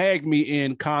they tagged me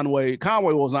in Conway.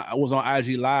 Conway was on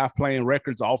IG Live playing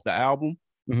records off the album.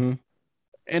 Mm-hmm.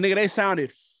 And nigga, they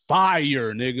sounded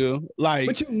fire, nigga. Like,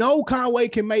 but Conway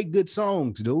can make good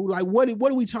songs, dude. Like, what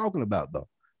are we talking about though?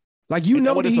 Like,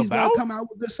 that he's gonna come out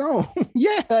with a good song.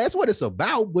 Yeah, that's what it's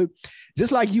about. But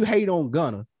just like you hate on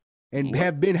Gunna and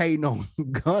have been hating on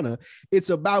Gunna, it's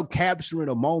about capturing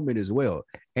a moment as well.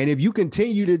 And if you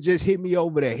continue to just hit me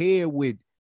over the head with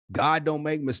God Don't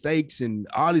Make Mistakes and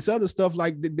all this other stuff,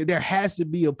 like there has to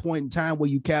be a point in time where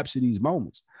you capture these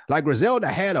moments. Like Griselda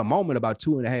had a moment about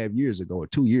 2.5 years ago or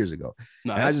 2 years ago.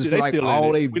 No, and I just feel like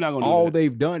all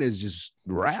they've done is just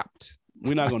rapped.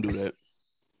 We're not gonna do that.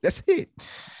 That's it.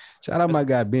 Shout out my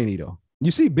guy Benny though.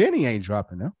 You see, Benny ain't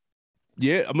dropping now.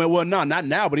 Yeah, I mean, well, no, not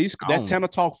now, but that Tana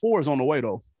Talk 4 is on the way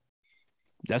though.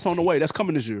 That's on the way. That's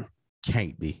coming this year.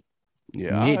 Can't be.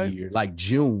 Yeah, mid-year, like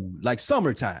June, like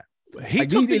summertime. He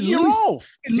took the year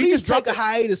off. At least take a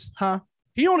hiatus, huh?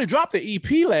 He only dropped the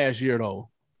EP last year though.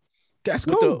 That's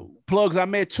with cool. The plugs I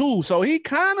met too. So he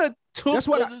kind of took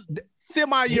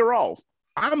semi-year off.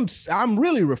 I'm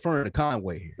really referring to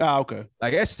Conway here. Oh, okay.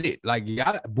 Like that's it. Like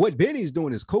what Benny's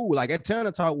doing is cool. Like that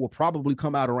Tana Talk will probably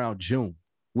come out around June,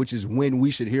 which is when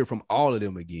we should hear from all of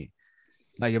them again.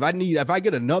 Like if I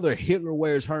get another Hitler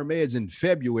Wears Hermes in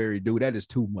February, dude, that is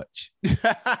too much.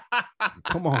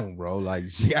 Come on, bro. Like,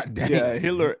 goddamn. Yeah,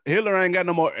 Hitler ain't got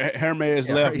no more Hermes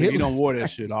left. He don't wear that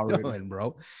shit already, done,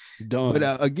 bro. Done.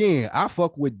 But again, I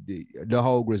fuck with the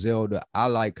whole Griselda. I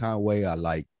like Conway. I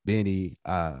like Benny.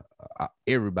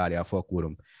 Everybody, I fuck with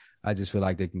them. I just feel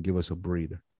like they can give us a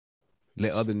breather.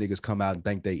 Let other niggas come out and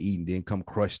think they eat, and then come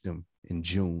crush them in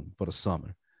June for the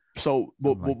summer. So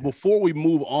before we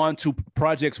move on to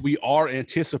projects we are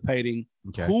anticipating,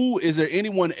 is there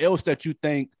anyone else that you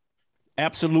think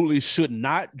absolutely should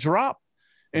not drop?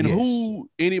 And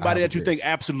anybody that you think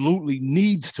absolutely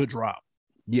needs to drop?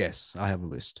 Yes, I have a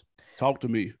list. Talk to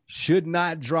me. Should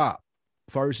not drop.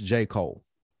 First, J. Cole.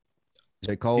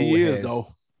 J. Cole is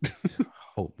though.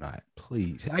 Hope not,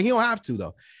 please. He don't have to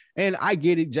though. And I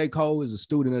get it. J. Cole is a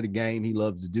student of the game. He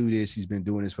loves to do this. He's been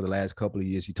doing this for the last couple of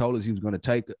years. He told us he was going to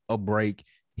take a break.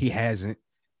 He hasn't.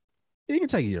 He can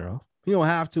take a year off. He don't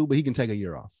have to, but he can take a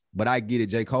year off. But I get it.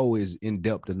 J. Cole is in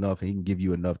depth enough and he can give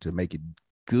you enough to make it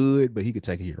good, but he could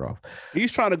take a year off.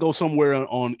 He's trying to go somewhere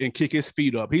on and kick his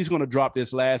feet up. He's going to drop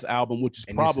this last album, which is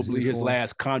probably his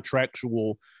last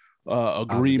contractual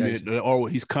agreement, or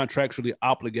he's contractually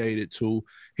obligated to.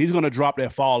 He's going to drop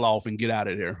that fall off and get out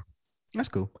of there. That's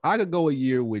cool. I could go a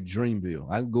year with Dreamville.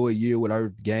 I could go a year with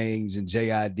Earth Gangs and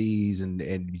JIDs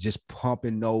and just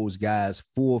pumping those guys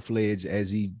full-fledged as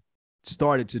he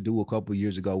started to do a couple of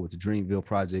years ago with the Dreamville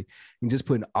project and just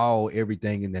putting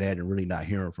everything in that and really not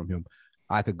hearing from him.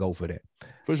 I could go for that.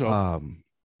 For sure.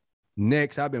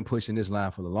 Next, I've been pushing this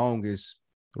line for the longest.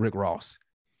 Rick Ross.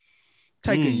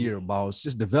 Take a year, boss.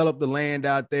 Just develop the land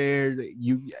out there.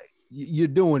 You're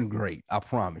doing great. I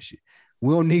promise you.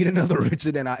 We don't need another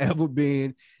richer than I ever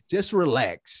been. Just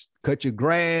relax. Cut your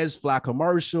grass, fly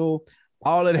commercial,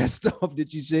 all of that stuff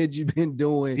that you said you've been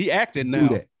doing. He acting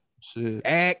now. Shit.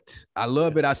 Act. I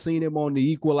love it. I seen him on The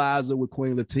Equalizer with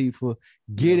Queen Latifah.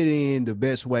 Get it in the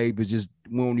best way, but just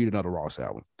we don't need another Ross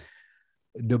album.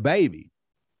 The Baby.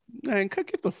 Man,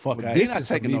 get the fuck out. He's not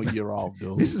taking no year off,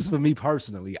 dude. This is for me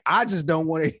personally. I just don't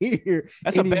want to hear.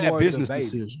 That's a bad business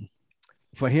decision.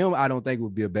 For him, I don't think it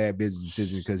would be a bad business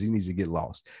decision because he needs to get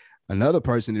lost. Another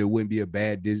person that it wouldn't be a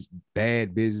bad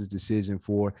business decision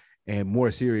for, and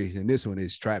more serious than this one,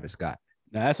 is Travis Scott.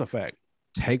 Now that's a fact.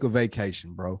 Take a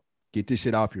vacation, bro. Get this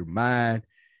shit off your mind.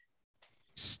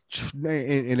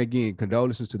 And again,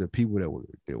 condolences to the people that were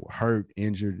hurt,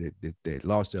 injured, that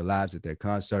lost their lives at that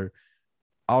concert.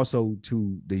 Also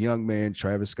to the young man,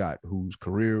 Travis Scott, whose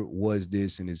career was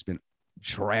this and it's been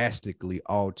drastically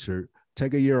altered.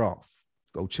 Take a year off.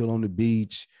 Go chill on the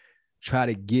beach. Try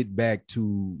to get back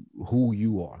to who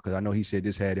you are. Because I know he said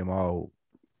this had him all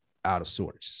out of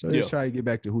sorts. So just try to get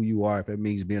back to who you are. If that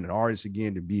means being an artist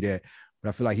again, to be that. But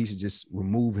I feel like he should just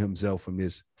remove himself from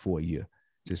this for a year.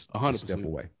 Just 100%. Step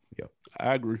away. Yeah,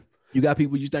 I agree. You got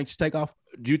people you think should take off?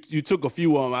 You took a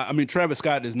few of them. I mean, Travis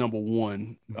Scott is number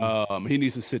one. Mm-hmm. He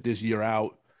needs to sit this year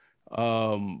out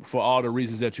for all the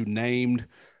reasons that you named.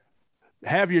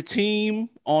 Have your team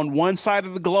on one side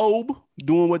of the globe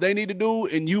doing what they need to do,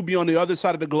 and you be on the other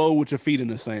side of the globe with your feet in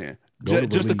the sand.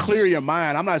 Just to clear your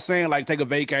mind. I'm not saying like take a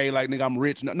vacay, like nigga, I'm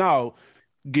rich. No.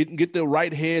 Get the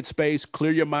right headspace,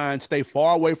 clear your mind, stay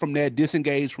far away from that,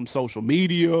 disengage from social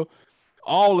media,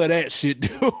 all of that shit,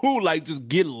 dude. Like just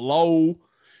get low,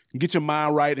 get your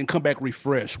mind right, and come back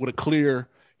refreshed with a clear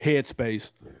headspace.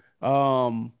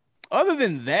 Other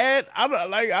than that, I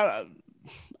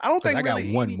don't think I got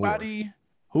really one anybody. more.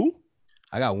 Who?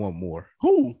 I got one more.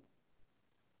 Who?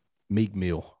 Meek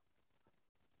Mill.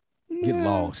 Get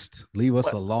lost. Leave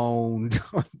us alone.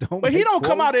 Don't but he don't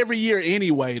come out every year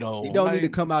anyway, though. He don't need to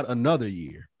come out another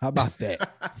year. How about that?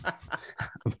 How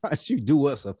about you do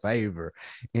us a favor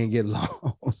and get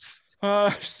lost?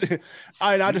 Shit.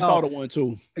 I just thought of one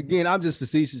too. Again, I'm just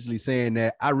facetiously saying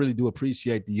that I really do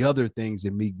appreciate the other things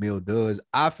that Meek Mill does.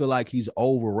 I feel like he's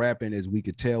over rapping, as we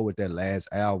could tell with that last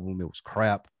album. It was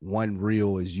crap. One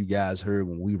real, as you guys heard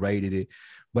when we rated it.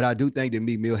 But I do think that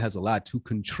Meek Mill has a lot to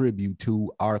contribute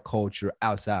to our culture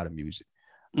outside of music.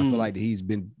 I feel like that he's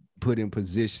been put in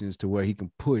positions to where he can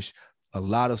push a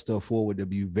lot of stuff forward to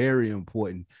be very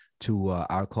important to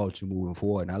our culture moving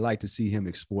forward. And I like to see him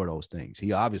explore those things.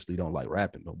 He obviously don't like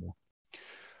rapping no more.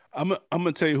 I'm going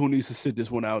to tell you who needs to sit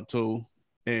this one out too,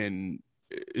 and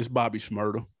it's Bobby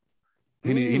Shmurda.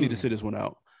 He need to sit this one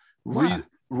out.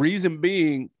 Reason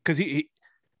being, because he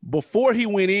before he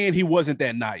went in, he wasn't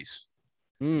that nice.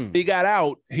 He got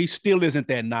out, he still isn't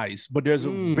that nice, but there's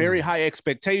very high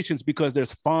expectations because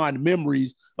there's fond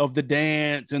memories of the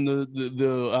dance and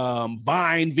the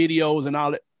Vine videos and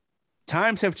all that.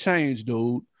 Times have changed,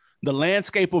 dude. The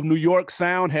landscape of New York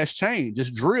sound has changed. It's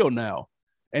drill now.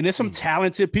 And there's some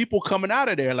talented people coming out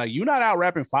of there. Like, you're not out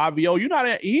rapping Fabio. He's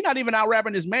not even out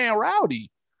rapping his man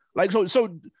Rowdy. Like,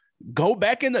 so go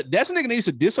back in that nigga needs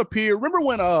to disappear. Remember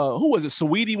when who was it?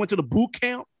 Saweetie went to the boot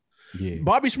camp? Yeah.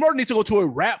 Bobby Shmurda needs to go to a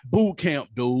rap boot camp,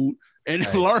 dude, and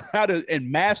learn how to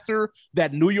and master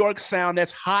that New York sound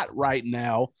that's hot right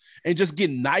now, and just get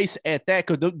nice at that.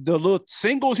 Because the little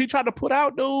singles he tried to put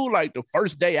out, dude, like the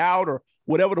First Day Out or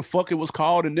whatever the fuck it was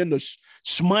called, and then the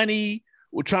Shmoney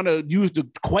were trying to use the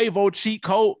Quavo cheat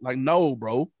code. Like, no,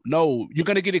 bro, no, you're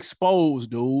gonna get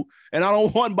exposed, dude. And I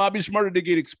don't want Bobby Shmurda to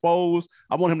get exposed.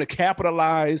 I want him to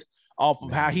capitalize off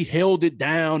of how he held it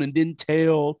down and didn't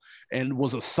tell and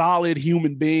was a solid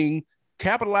human being.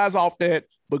 Capitalize off that,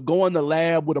 but go in the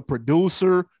lab with a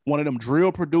producer, one of them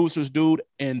drill producers, dude,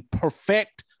 and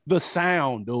perfect the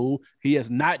sound, dude. He has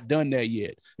not done that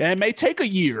yet. And it may take a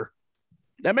year.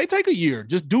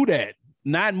 Just do that.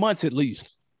 9 months at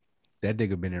least. That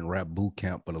nigga been in rap boot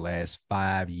camp for the last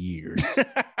 5 years.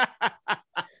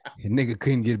 And nigga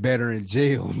couldn't get better in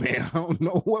jail, man. I don't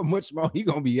know what much more he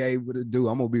gonna be able to do.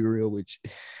 I'm gonna be real with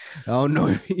you. I don't know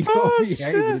if he gonna be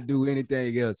able to do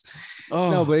anything else.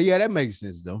 No, but yeah, that makes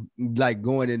sense though. Like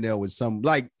going in there with some,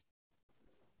 like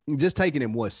just taking it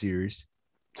more serious.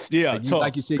 Yeah,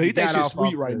 like you said, you got off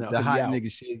sweet right now. The hot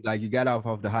nigga shit. Like you got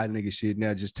off the hot nigga shit.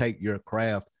 Now just take your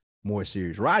craft more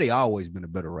serious. Roddy always been a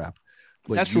better rapper.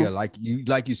 But that's yeah, true.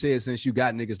 like you said, since you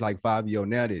got niggas like Fabio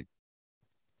now that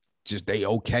just they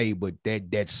okay, but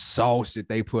that sauce that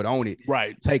they put on it,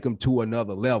 right, take them to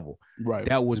another level. Right.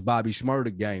 That was Bobby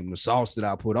Shmurda game. The sauce that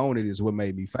I put on it is what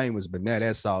made me famous. But now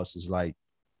that sauce is like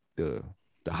the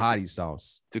hottie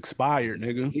sauce. It's expired,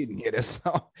 nigga. Yeah,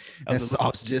 that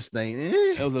sauce just ain't.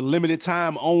 That was a limited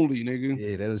time only, nigga.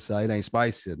 Yeah, it ain't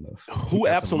spicy enough. Who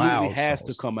absolutely has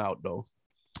to come out though?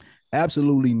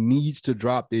 Absolutely needs to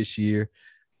drop this year.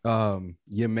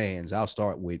 Your man's. I'll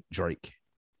start with Drake.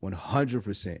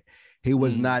 100%. He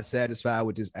was not satisfied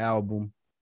with this album.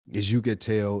 As you could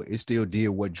tell, it still did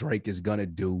what Drake is gonna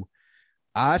do.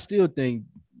 I still think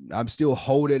I'm still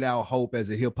holding out hope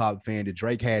as a hip-hop fan that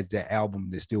Drake has that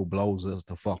album that still blows us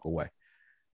the fuck away.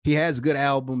 He has good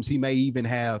albums. He may even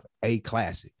have a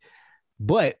classic.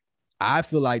 But I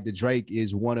feel like the Drake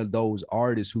is one of those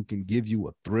artists who can give you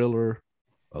a thriller,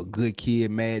 a Good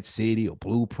Kid, Mad City, a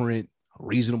Blueprint, a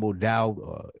Reasonable Doubt,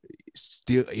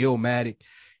 still Illmatic.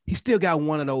 He still got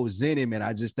one of those in him, and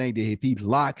I just think that if he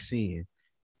locks in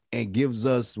and gives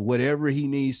us whatever he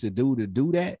needs to do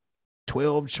that,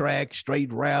 12 track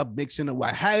straight rap mixing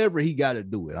it, however he got to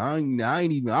do it. I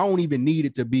don't even need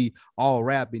it to be all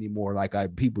rap anymore. Like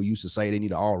people used to say they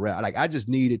need all rap. Like I just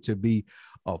need it to be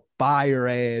a fire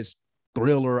ass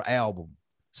thriller album,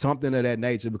 something of that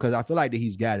nature, because I feel like that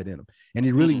he's got it in him and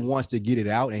he really wants to get it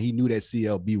out. And he knew that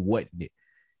CLB wasn't it.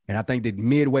 And I think that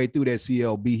midway through that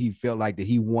CLB, he felt like that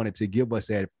he wanted to give us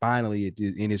that finally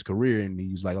in his career. And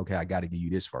he was like, okay, I got to give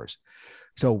you this first.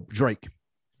 So Drake,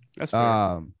 that's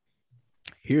fair.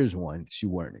 Here's one you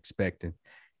weren't expecting.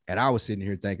 And I was sitting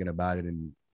here thinking about it,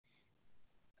 and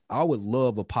I would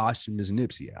love a posthumous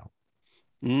Nipsey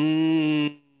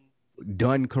album.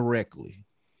 Done correctly.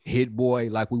 Hit Boy,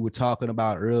 like we were talking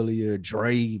about earlier,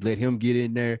 Dre, let him get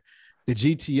in there. The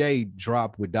GTA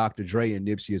drop with Dr. Dre and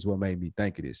Nipsey is what made me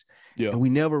think of this. Yeah. And we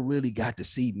never really got to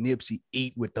see Nipsey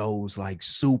eat with those like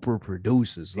super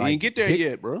producers. He didn't get there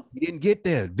yet, bro. He didn't get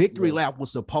there. Victory Lap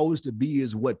was supposed to be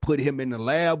is what put him in the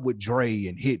lab with Dre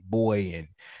and Hit Boy and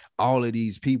all of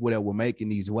these people that were making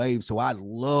these waves. So I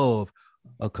love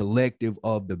a collective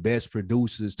of the best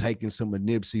producers taking some of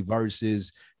Nipsey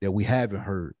verses that we haven't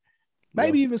heard.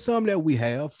 Maybe even some that we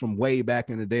have from way back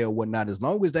in the day or whatnot, as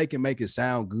long as they can make it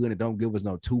sound good and don't give us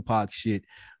no Tupac shit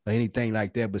or anything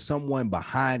like that, but someone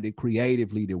behind it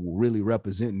creatively that will really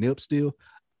represent Nip still,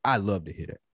 I'd love to hear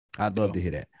that. I'd love to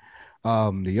hear that.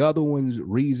 The other one's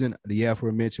Reason, the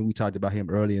aforementioned, we talked about him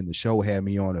earlier in the show, had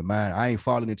me on the mind. I ain't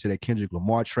falling into that Kendrick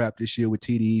Lamar trap this year with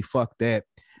TDE. Fuck that.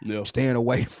 I'm staying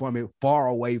away from it, far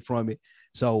away from it.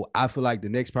 So I feel like the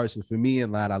next person for me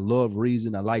in line, I love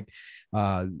Reason.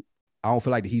 I don't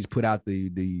feel like that he's put out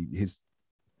his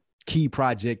key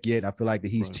project yet. I feel like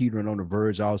that he's teetering on the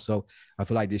verge also. I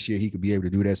feel like this year he could be able to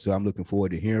do that. So I'm looking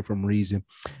forward to hearing from Reason.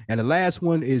 And the last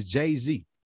one is Jay-Z.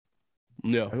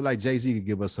 Yeah. I feel like Jay-Z could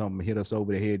give us something, hit us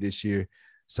over the head this year,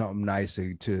 something nice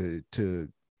to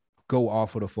go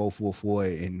off of the 444.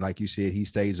 And like you said, he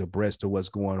stays abreast of what's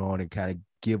going on and kind of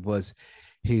give us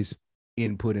his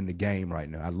input in the game right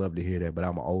now. I'd love to hear that, but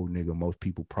I'm an old nigga. Most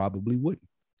people probably wouldn't.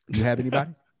 You have anybody?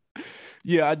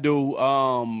 Yeah, I do.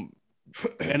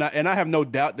 And I have no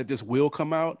doubt that this will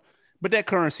come out. But that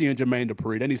Currency and Jermaine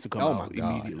Dupri, that needs to come out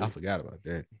immediately. I forgot about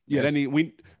that. Yeah,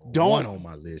 we don't one on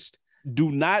my list.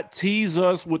 Do not tease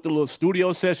us with the little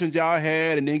studio sessions y'all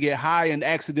had and then get high and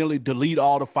accidentally delete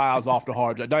all the files off the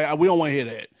hard drive. We don't want to hear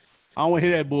that. I don't want to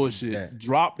hear that bullshit. Yeah.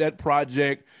 Drop that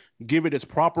project, give it its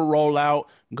proper rollout.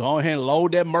 Go ahead and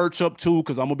load that merch up too,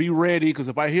 because I'm gonna be ready. Because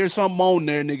if I hear something on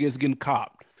there, nigga, it's getting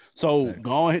copped. So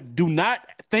go ahead. Do not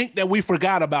think that we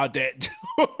forgot about that.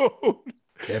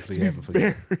 Definitely haven't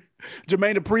forgot.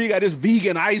 Jermaine Dupri got this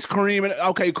vegan ice cream. And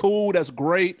okay, cool. That's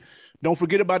great. Don't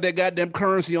forget about that goddamn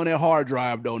Currency on that hard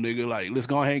drive, though, nigga. Like, let's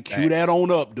go ahead and cue that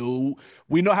on up, dude.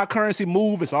 We know how Currency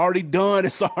move. It's already done.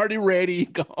 It's already ready.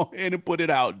 Go ahead and put it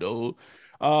out, dude.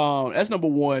 That's number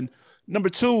one. Number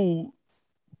two,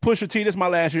 Pusha T. This is my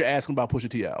last year asking about Pusha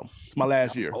T album. It's my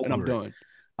last year, and I'm done.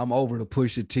 I'm over the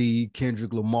Pusha T,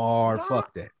 Kendrick Lamar.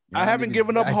 Fuck that. I haven't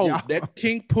given up hope. That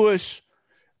King Push,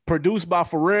 produced by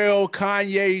Pharrell,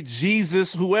 Kanye,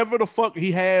 Jesus, whoever the fuck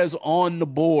he has on the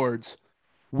boards.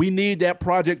 We need that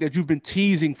project that you've been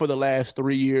teasing for the last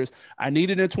 3 years. I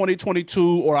need it in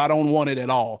 2022, or I don't want it at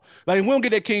all. Like, if we don't get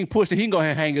that King Push, then he can go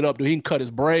ahead and hang it up. Dude. He can cut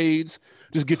his braids,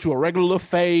 just get you a regular little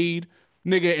fade,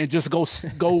 nigga, and just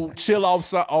go chill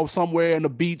off somewhere in the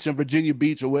beach in Virginia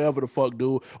Beach or wherever the fuck,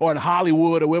 dude, or in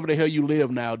Hollywood or wherever the hell you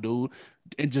live now, dude,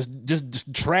 and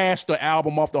just trash the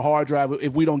album off the hard drive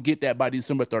if we don't get that by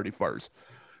December 31st.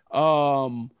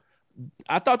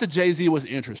 I thought the Jay-Z was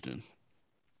interesting.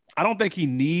 I don't think he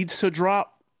needs to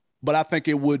drop, but I think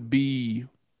it would be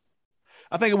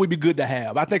good to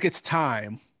have. I think it's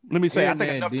time. Let me say, I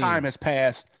think enough time has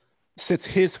passed since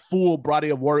his full body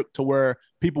of work to where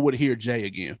people would hear Jay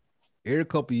again. Every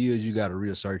couple of years, you got to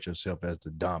reassert yourself as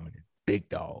the dominant big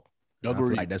dog. I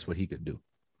feel like that's what he could do.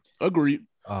 Agreed.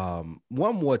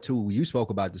 One more too. You spoke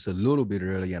about this a little bit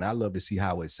earlier, and I love to see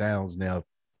how it sounds now.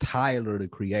 Tyler, the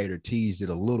creator, teased it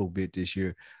a little bit this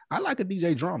year. I like a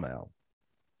DJ Drama album.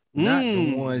 Not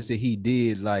the ones that he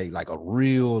did like a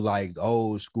real like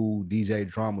old school DJ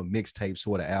Drama mixtape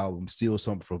sort of album, steal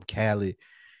something from Khaled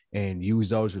and use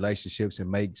those relationships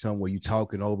and make something where you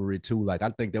talking over it too. Like, I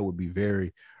think that would be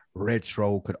very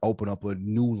retro, could open up a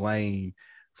new lane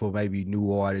for maybe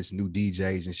new artists, new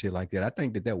DJs and shit like that. I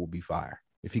think that would be fire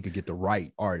if he could get the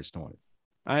right artist on it.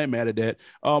 I ain't mad at that.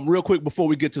 Real quick before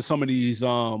we get to some of these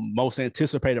most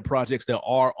anticipated projects that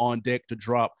are on deck to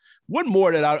drop, one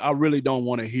more that I really don't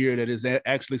want to hear that is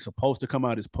actually supposed to come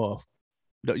out is Puff.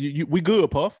 We good,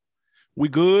 Puff. We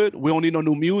good. We don't need no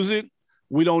new music.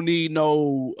 We don't need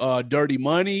no dirty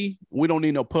money. We don't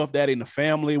need no Puff Daddy in the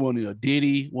family. We don't need a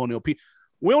Diddy. We don't need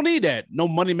we don't need that. No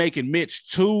money making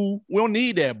Mitch too. We don't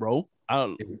need that, bro.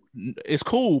 It's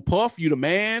cool. Puff, you the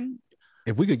man.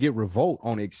 If we could get Revolt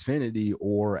on Xfinity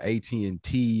or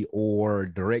AT&T or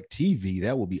DirecTV,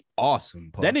 that would be awesome.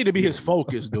 Puff. That need to be his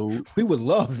focus, dude. We would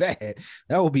love that.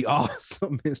 That would be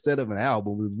awesome instead of an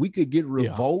album. If we could get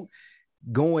Revolt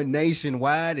going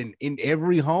nationwide and in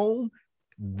every home,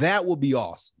 that would be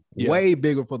awesome. Yeah. Way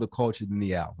bigger for the culture than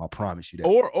the album. I promise you that.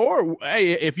 Or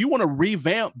hey, if you want to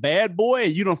revamp Bad Boy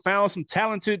and you done found some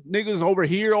talented niggas over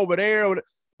here, over there,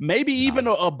 maybe even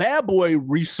a Bad Boy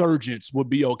resurgence would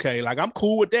be okay. Like, I'm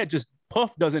cool with that. Just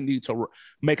Puff doesn't need to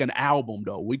make an album,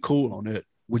 though. We cool on it.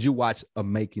 Would you watch a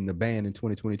Making the Band in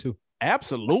 2022?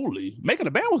 Absolutely. Making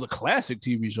the Band was a classic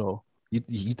TV show.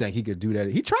 You think he could do that?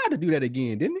 He tried to do that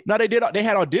again, didn't he? No, they did. They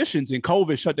had auditions and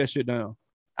COVID shut that shit down.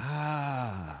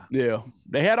 Yeah.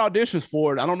 They had auditions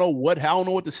for it. I don't know what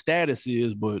the status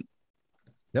is, but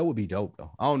that would be dope,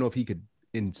 though. I don't know if he could,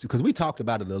 because we talked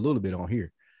about it a little bit on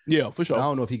here. Yeah, for sure. I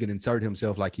don't know if he could insert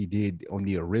himself like he did on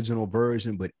the original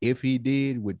version, but if he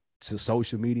did with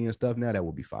social media and stuff now, that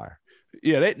would be fire.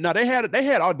 Yeah, they had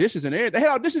auditions in there. They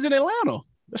had auditions in Atlanta.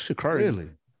 That shit crazy. Really?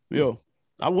 Yeah.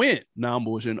 I went. Now I'm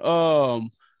bullshitting.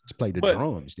 Just played the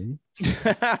drums, didn't you?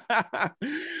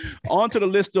 On to the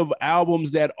list of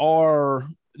albums that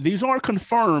these aren't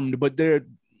confirmed, but they're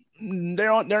in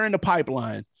the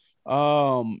pipeline.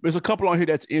 There's a couple on here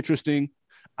that's interesting.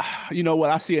 You know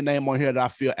what? I see a name on here that I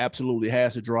feel absolutely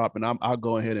has to drop, and I'll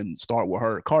go ahead and start with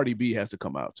her. Cardi B has to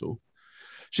come out too.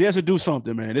 She has to do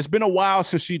something, man. It's been a while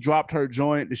since she dropped her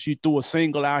joint. She threw a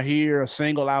single out here, a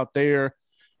single out there.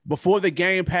 Before the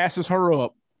game passes her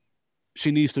up,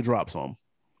 she needs to drop something.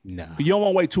 No. You don't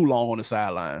want to wait too long on the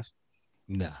sidelines.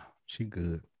 No, she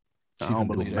good. She can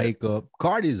do makeup.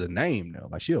 Cardi's a name though.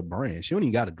 Like, she a brand. She don't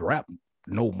even got to rap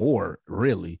no more,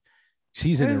 really.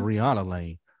 She's in the Rihanna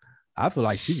lane. I feel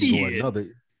like she can go another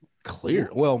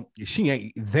clear. Well, she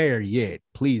ain't there yet.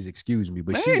 Please excuse me,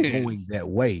 but she's going that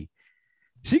way.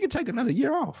 She can take another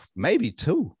year off, maybe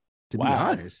two, to be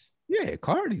honest. Yeah,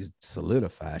 Cardi's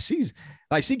solidified. She's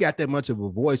like, she got that much of a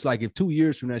voice. Like, if 2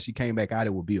 years from now she came back out,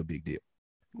 it would be a big deal.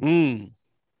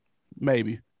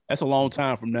 Maybe. That's a long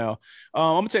time from now.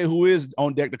 I'm gonna tell you who is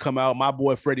on deck to come out. My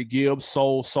boy Freddie Gibbs,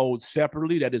 Soul Sold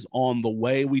Separately. That is on the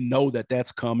way. We know that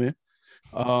that's coming.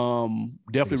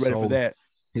 Definitely ready for that.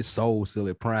 His soul still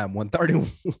at prime 131.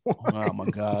 Oh my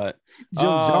God. Jim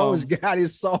Jones got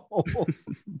his soul.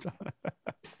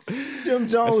 Jim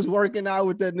Jones working out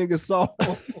with that nigga soul.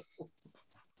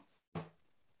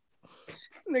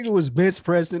 Nigga was bench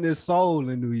pressing his soul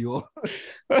in New York.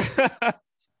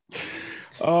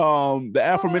 The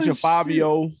aforementioned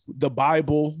Fabio, The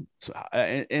Bible,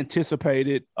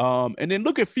 anticipated. And then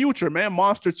look at Future, man.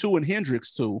 Monster 2 and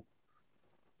Hendrix 2.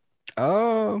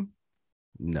 No,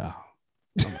 I'm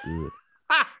good.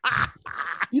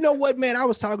 You know what, man? I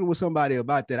was talking with somebody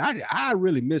about that. I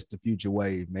really missed the Future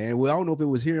wave, man. Well, I don't know if it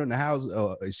was here in the house,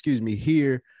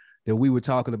 here that we were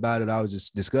talking about it. I was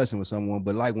just discussing with someone,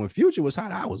 but like when Future was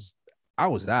hot, I was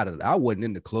out of it. I wasn't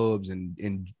in the clubs and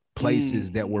in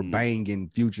places that were banging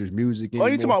Future's music anymore.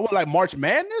 Oh, you talking about what, like March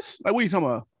Madness? Like, what are you talking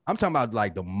about? I'm talking about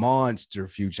like the monster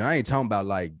Future. I ain't talking about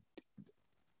like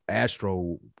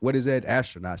what is that?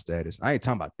 Astronaut Status. I ain't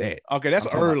talking about that. Okay, that's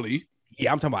early.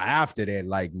 I'm talking about after that,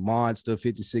 like Monster,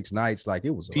 56 Nights. Like, it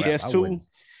was PS2.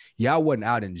 I wasn't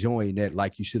out enjoying that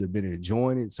like you should have been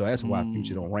enjoying it. So that's why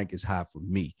Future don't rank as high for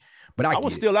me. But I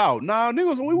was still out. Nah,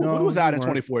 niggas, we was out in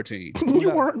 2014. You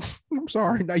weren't. I'm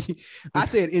sorry. No, I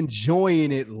said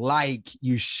enjoying it like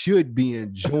you should be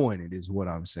enjoying it is what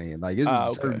I'm saying. Like,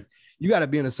 it's you got to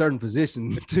be in a certain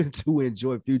position to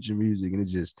enjoy Future music, and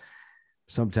it's just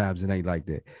sometimes it ain't like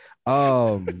that.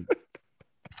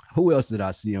 Who else did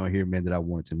I see on here, man, that I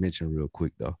wanted to mention real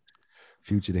quick though?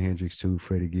 Future, the Hendrix too,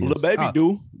 Freddie Gibbs. Lil Baby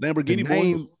Lamborghini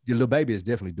Boys. The Lil Baby is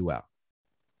definitely due out.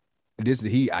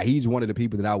 He's one of the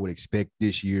people that I would expect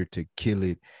this year to kill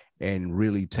it and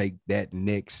really take that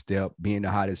next step, being the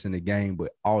hottest in the game,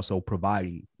 but also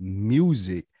providing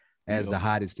music as the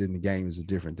hottest in the game is a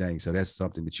different thing. So that's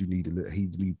something that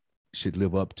he should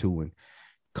live up to and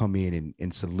come in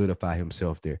and solidify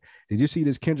himself there. Did you see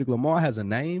this? Kendrick Lamar has a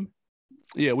name?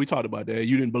 Yeah, we talked about that.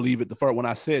 You didn't believe it the first when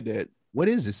I said that. What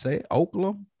is it? Say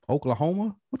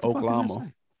Oklahoma? What the Oklahoma.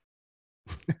 fuck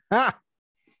does that say?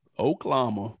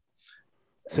 Oklahoma.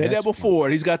 Said that before.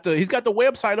 He's got the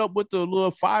website up with the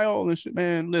little file and shit.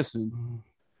 Man, listen.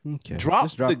 Okay.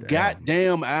 Drop the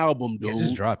goddamn album, dude. Yeah,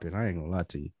 just drop it. I ain't gonna lie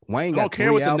to you. Wayne I don't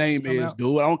care what the name is,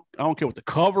 dude. I don't care what the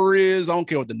cover is. I don't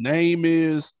care what the name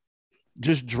is.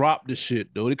 Just drop the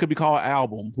shit, dude. It could be called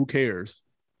album. Who cares?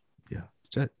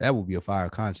 Yeah, that would be a fire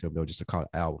concept though, just to call it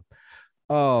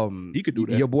album. He could do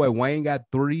that. Your boy Wayne got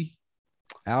 3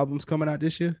 albums coming out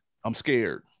this year. I'm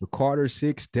scared. The Carter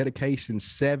 6, Dedication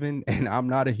 7, and I'm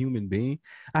Not a Human Being.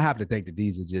 I have to think that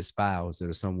these are just files that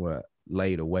are somewhere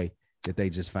laid away that they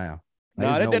just found.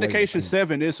 Nah, that Dedication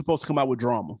 7 is supposed to come out with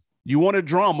drama. You wanted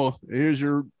drama? Here's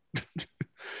your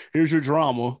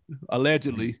drama.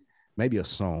 Allegedly, maybe a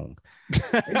song.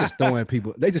 They just throwing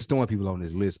people on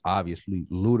this list. Obviously,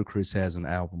 Ludacris has an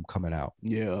album coming out.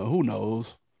 Yeah, who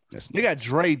knows? They got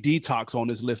Dre Detox on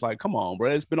this list. Like, come on, bro.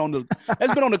 It's been on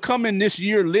the coming this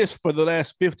year list for the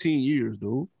last 15 years,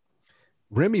 dude.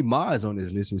 Remy Ma is on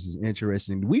this list, which is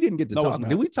interesting. We didn't get to talk.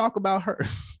 Did we talk about her?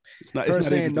 It's not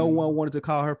saying no one wanted to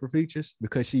call her for features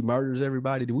because she murders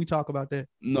everybody. Did we talk about that?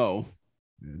 No.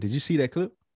 Did you see that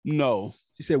clip? No.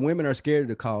 She said women are scared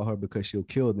to call her because she'll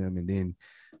kill them, and then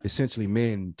essentially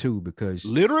men too, because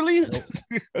literally,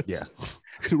 yeah,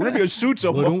 Remy will shoot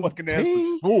your motherfucking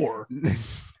ass for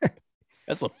sure.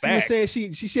 That's a fact. She was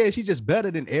saying she said she's just better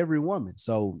than every woman.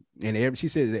 So, and she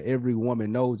said that every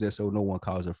woman knows that, so no one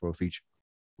calls her for a feature.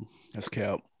 That's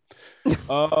cap.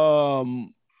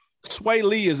 Sway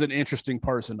Lee is an interesting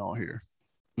person on here.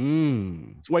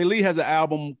 Sway Lee has an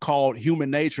album called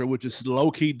Human Nature, which is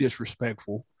low-key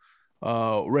disrespectful.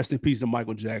 Rest in peace to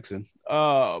Michael Jackson.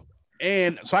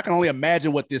 And so I can only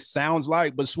imagine what this sounds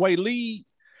like, but Sway Lee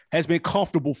has been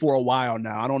comfortable for a while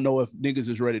now. I don't know if niggas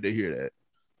is ready to hear that.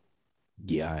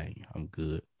 Yeah, I'm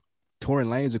good. Tory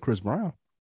Lanez and Chris Brown.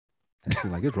 That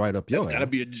seems like it's right up your That's gotta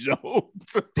be a joke.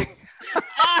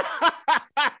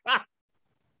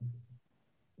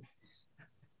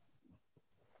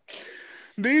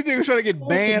 These niggas trying to get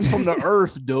banned from the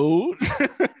earth, dude.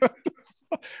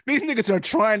 These niggas are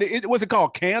trying to, what's it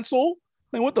called? Cancel?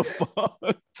 Like, what the fuck?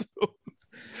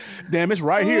 Damn, it's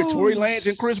right here. Tory Lanez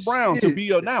and Chris Brown to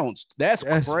be announced. That's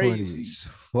crazy.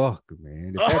 Fuck,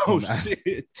 man.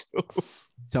 Shit. Talking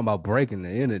about breaking the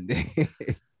internet.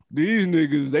 These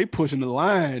niggas, they pushing the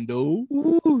line, dude.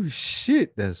 Ooh,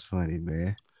 shit. That's funny,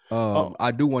 man.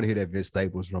 I do want to hear that Vince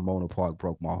Staples Ramona Park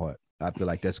broke my heart. I feel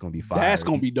like that's gonna be fire. That's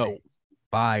gonna be dope.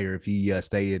 Fire if he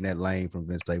stay in that lane from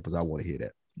Vince Staples. I want to hear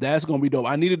that. That's gonna be dope.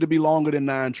 I need it to be longer than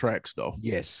 9 tracks, though.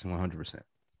 Yes, 100%.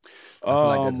 I feel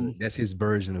like that's his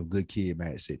version of Good Kid,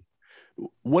 Mad City.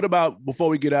 What about, before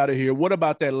we get out of here, what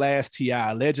about that last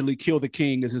T.I.? Allegedly Kill the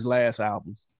King is his last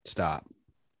album. Stop.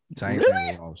 Same thing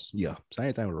with Ross. Yeah,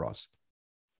 same thing with Ross.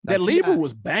 That Libra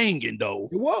was banging, though.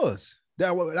 It was.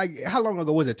 That was like, how long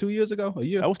ago was it? 2 years ago? A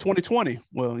year? That was 2020.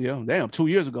 Well, yeah, damn, 2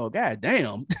 years ago. God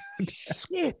damn.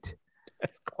 Shit.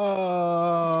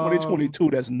 2022.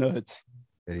 That's nuts.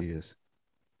 It is.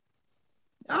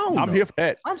 I'm here for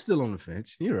that. I'm still on the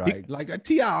fence. You're right. Like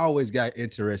T.I. always got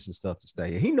interesting stuff to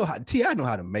say. T.I. know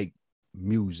how to make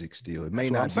music still. It may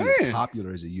not be as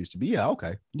popular as it used to be. Yeah,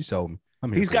 okay. You sold me.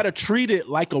 He's got to treat it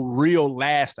like a real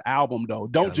last album, though.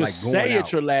 Don't just say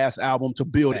it's your last album to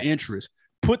build interest.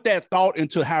 Put that thought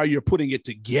into how you're putting it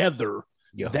together.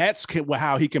 Yeah. That's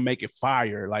how he can make it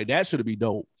fire. Like, that should be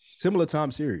dope. Similar to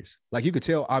I'm Serious. Like, you could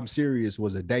tell I'm Serious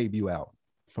was a debut album.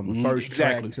 From the first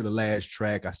track to the last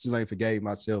track. I still ain't forgave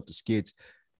myself the skits.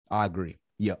 I agree.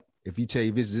 Yep. If you tell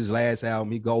you this is his last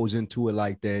album, he goes into it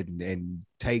like that and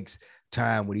takes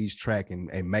time with each track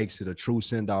and makes it a true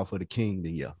send-off for the king,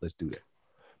 then yeah, let's do that.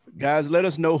 Guys, let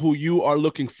us know who you are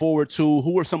looking forward to.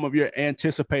 Who are some of your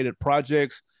anticipated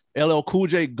projects? LL Cool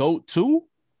J GOAT 2?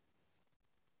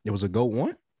 It was a GOAT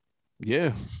 1?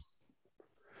 Yeah.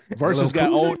 Versus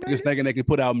got old niggas thinking they can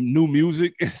put out new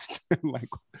music. Like,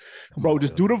 bro,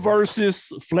 just do the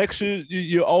verses, flex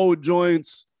your old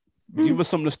joints, give us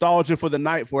some nostalgia for the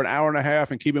night for an hour and a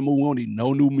half, and keep it moving. We don't need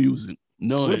no new music.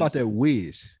 None. What about that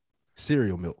Wiz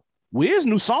Cereal Milk? Wiz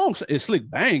new songs is slick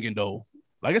banging though.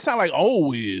 Like, it sound like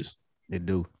old Wiz. It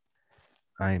do.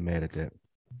 I ain't mad at that.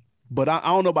 But I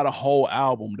don't know about a whole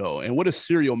album though. And what does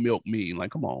Cereal Milk mean?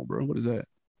 Like, come on, bro. What is that?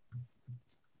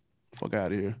 Fuck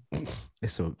out of here.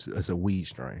 It's a weed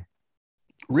strain.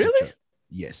 Really?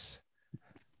 Yes.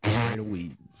 Strain of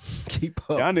weed. Keep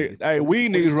up. Hey,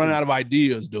 weed niggas running out of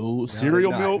ideas, dude.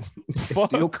 Cereal Milk.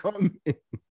 Still coming.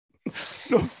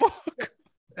 The fuck?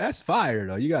 That's fire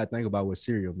though. You gotta think about what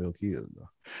cereal milk is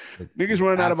though. Niggas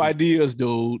running out of ideas,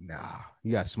 dude. Nah,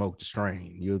 you gotta smoke the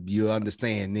strain. You'll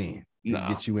understand then.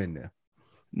 Get you in there.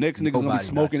 Next niggas gonna be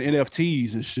smoking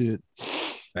NFTs and shit.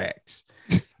 Facts.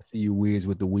 I see you Wiz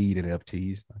with the weed and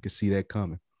FTs. I can see that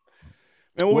coming.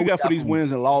 And what we got for these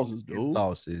wins and losses, dude?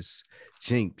 Losses.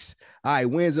 Jinx. All right,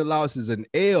 wins and losses. An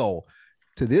L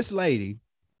to this lady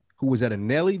who was at a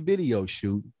Nelly video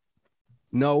shoot.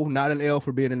 No, not an L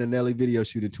for being in a Nelly video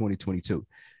shoot in 2022.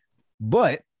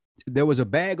 But there was a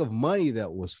bag of money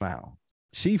that was found.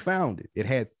 She found it. It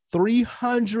had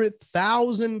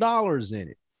 $300,000 in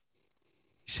it.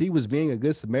 She was being a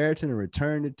good Samaritan and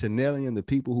returned it to Nelly and the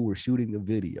people who were shooting the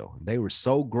video. They were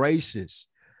so gracious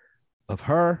of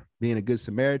her being a good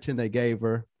Samaritan. They gave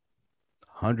her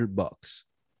 $100.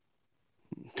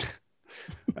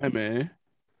 Hey, man,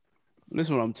 this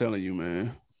is what I'm telling you,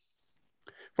 man.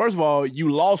 First of all,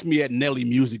 you lost me at Nelly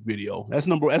music video. That's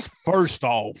first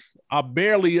off. I'm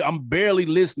barely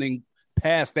listening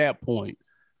past that point.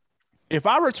 If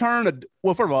I return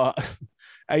first of all,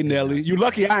 hey Nelly, you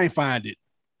lucky I ain't find it.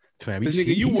 Fam,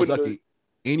 you wouldn't lucky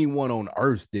anyone on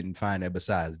earth didn't find that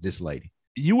besides this lady.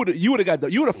 You would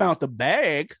have found the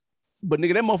bag, but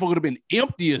nigga, that motherfucker would have been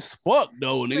empty as fuck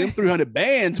though. Nigga, them 300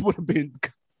 bands would have been.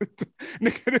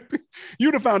 Nigga,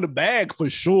 you'd have found the bag for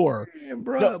sure. Man,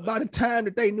 bro, by the time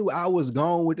that they knew I was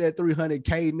gone with that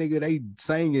 300K, nigga, they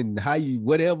singing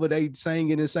whatever they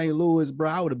singing in St. Louis, bro.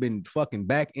 I would have been fucking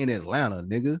back in Atlanta,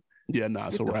 nigga. Yeah, nah,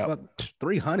 it's a wrap.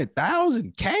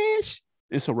 300,000 cash.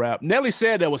 It's a wrap. Nelly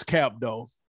said that was cap though.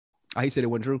 He said it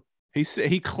wasn't true. He said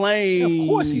he claimed. Yeah, of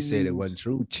course, he said it wasn't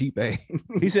true. Cheap ass.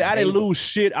 He said I didn't lose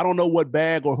shit. I don't know what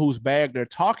bag or whose bag they're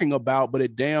talking about, but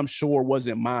it damn sure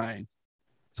wasn't mine.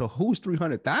 So whose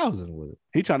 300,000 was it?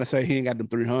 He trying to say he ain't got them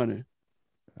 300.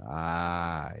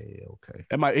 Ah, yeah, okay.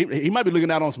 He might be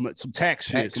looking out on some tax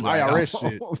shit, some IRS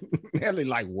shit. Nelly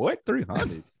like what?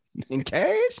 300 in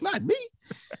cash? Not me.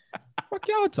 What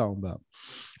y'all talking about?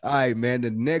 All right, man.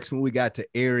 The next one we got to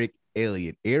Eric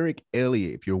Elliott. Eric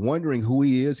Elliott. If you're wondering who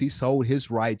he is, he sold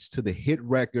his rights to the hit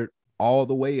record All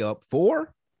the Way Up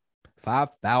for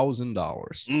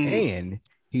 $5,000, and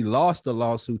he lost the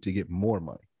lawsuit to get more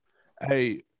money.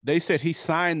 Hey, they said he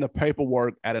signed the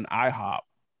paperwork at an IHOP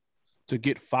to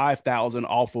get $5,000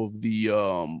 off of the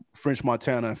French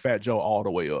Montana and Fat Joe All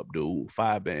the Way Up, dude.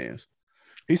 5 bands.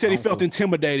 He said he felt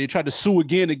intimidated, tried to sue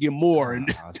again to get more.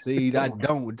 And see, I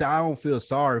don't feel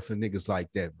sorry for niggas like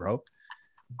that, bro.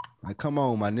 Like, come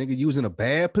on, my nigga. You was in a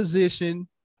bad position.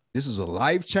 This is a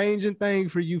life-changing thing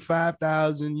for you,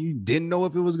 5,000. You didn't know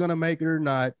if it was gonna make it or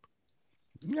not.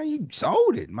 You know, you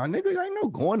sold it, my nigga. I ain't no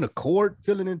going to court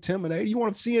feeling intimidated. You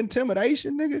want to see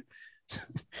intimidation, nigga?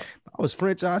 I was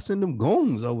French. I send them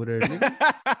goons over there,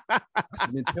 nigga. That's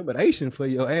some intimidation for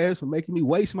your ass for making me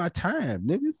waste my time,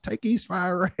 nigga. Take these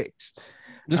 5 racks.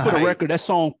 Just for the record, that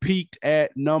song peaked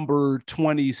at number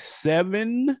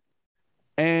 27,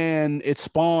 and it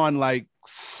spawned like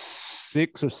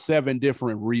 6 or 7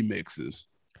 different remixes.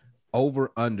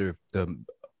 Over under the $1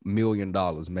 million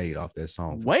made off that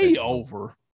song. Way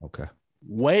over. Okay.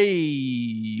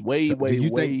 Way.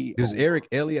 Does Eric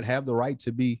Elliott have the right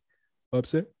to be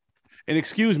upset? And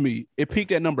excuse me, it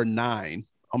peaked at number 9.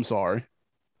 I'm sorry.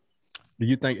 Do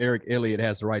you think Eric Elliott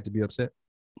has the right to be upset?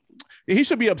 He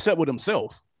should be upset with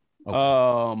himself.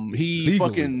 Okay.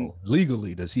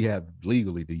 Legally, does he have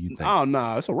legally? Do you think? Oh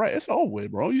no, it's all right. It's over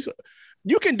with, bro.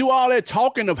 You can do all that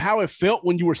talking of how it felt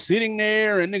when you were sitting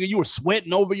there and nigga, you were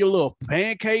sweating over your little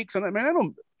pancakes. And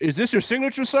man, is this your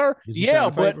signature, sir? Yeah,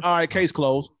 but all right, case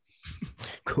closed.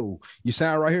 Cool. You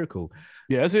sound right here. Cool.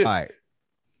 Yeah, that's it. All right.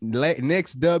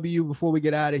 Next W before we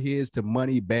get out of here is to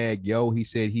Moneybagg Yo. He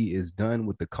said he is done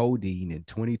with the codeine in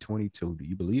 2022. Do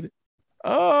you believe it?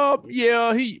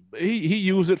 Yeah, he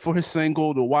used it for his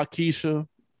single, the Waukesha,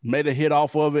 made a hit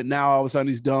off of it. Now all of a sudden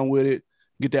he's done with it.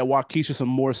 Get that Waukesha some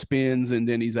more spins, and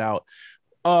then he's out.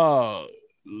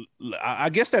 I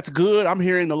guess that's good. I'm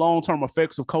hearing the long-term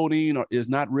effects of codeine is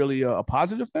not really a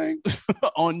positive thing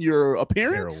on your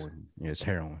appearance. Heroin. Yeah, it's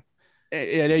heroin.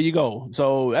 Yeah, there you go.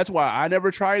 So that's why I never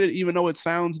tried it, even though it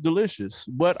sounds delicious,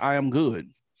 but I am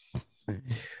good.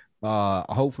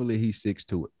 Hopefully he sticks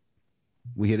to it.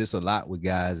 We hear this a lot with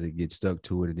guys that get stuck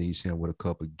to it, and then you see him with a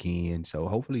cup again. So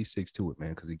hopefully he sticks to it,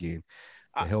 man, because again,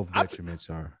 the health detriments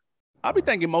are. I be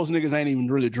thinking most niggas ain't even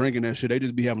really drinking that shit. They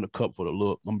just be having a cup for the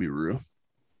look. I'm gonna be real.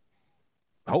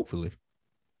 Hopefully.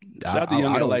 Shout out to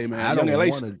Young LA, man. Young LA,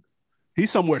 he's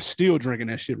somewhere still drinking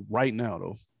that shit right now,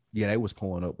 though. Yeah, they was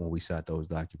pulling up when we shot those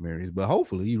documentaries. But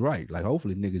hopefully, you're right. Like,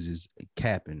 hopefully niggas is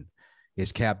capping.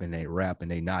 It's capping they rap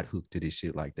and they not hooked to this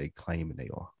shit like they claiming they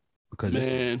are. Because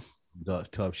man, it's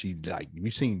tough shit. Like, you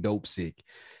seen Dope Sick.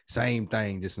 Same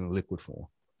thing, just in liquid form.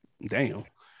 Damn.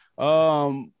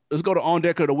 Let's go to On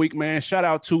Deck of the Week, man. Shout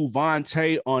out to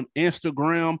Vontae on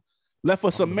Instagram. Left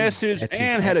us a message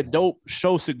and had a dope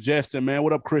show suggestion, man.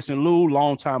 What up, Chris and Lou?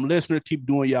 Long-time listener. Keep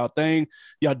doing y'all thing.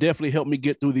 Y'all definitely helped me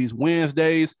get through these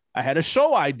Wednesdays. I had a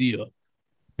show idea,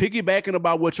 piggybacking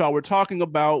about what y'all were talking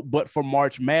about, but for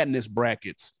March Madness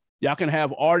brackets. Y'all can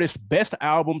have artists' best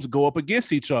albums go up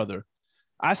against each other.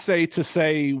 I say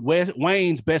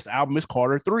Wayne's best album is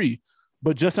Carter 3,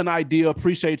 but just an idea.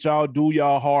 Appreciate y'all. Do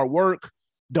y'all hard work.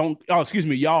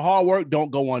 Y'all hard work don't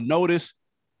go unnoticed.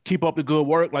 Keep up the good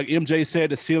work. Like MJ said,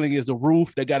 the ceiling is the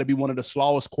roof. They got to be one of the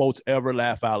slowest quotes ever.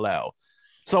 Laugh out loud.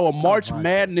 So a March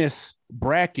Madness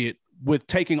bracket with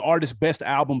taking artists' best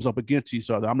albums up against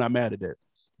each other. I'm not mad at that.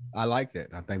 I like that.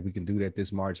 I think we can do that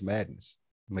this March Madness.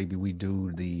 Maybe we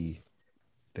do the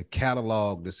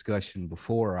catalog discussion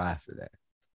before or after that.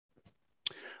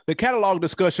 The catalog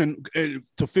discussion,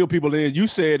 to fill people in, you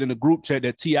said in the group chat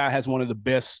that T.I. has one of the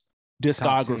best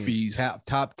discographies.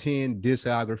 Top 10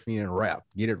 discography in rap.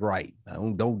 Get it right.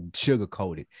 Don't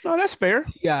sugarcoat it. No, that's fair.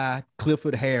 T.I.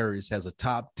 Clifford Harris has a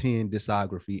top 10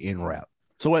 discography in rap.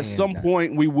 So at some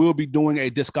point we will be doing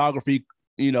a discography,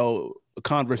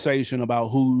 conversation about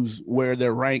where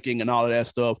they're ranking and all of that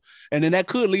stuff. And then that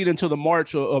could lead into the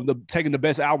march of taking the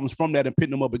best albums from that and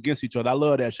pitting them up against each other. I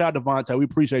love that. Shout out to Devontae. We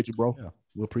appreciate you, bro. Yeah,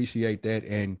 we appreciate that.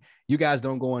 And you guys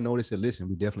don't go unnoticed and listen.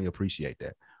 We definitely appreciate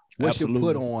that. What's your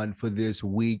put on for this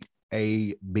week,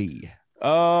 AB?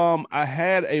 I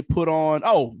had a put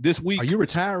on. This week. Are you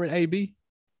retiring, AB?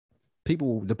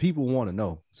 The people want to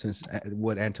know, since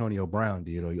what Antonio Brown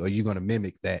did, or are you going to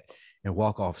mimic that and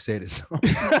walk off set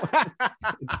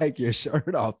and take your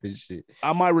shirt off and shit?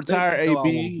 I might retire,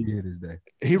 AB.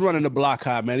 He running the block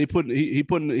high, man. He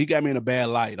got me in a bad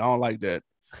light. I don't like that.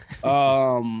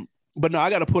 But no, I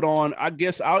got to put on. I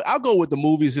guess I'll go with the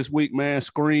movies this week, man.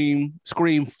 Scream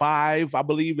 5, I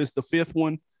believe is the 5th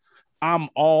one. I'm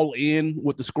all in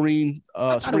with the Scream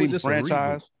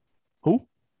franchise. Who?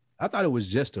 I thought it was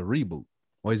just a reboot,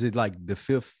 or is it like the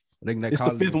 5th? It's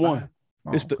the 5th one.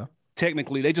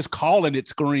 Technically, they just calling it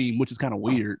Scream, which is kind of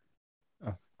weird.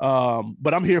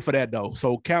 But I'm here for that though.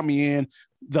 So count me in.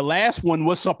 The last one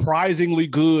was surprisingly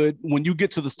good. When you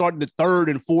get to the start of the 3rd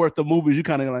and 4th of movies, you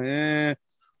kind of like, eh.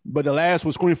 But the last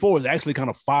one, Scream 4, is actually kind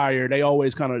of fire. They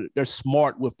always they're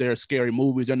smart with their scary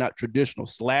movies. They're not traditional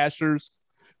slashers.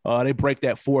 They break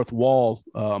that 4th wall.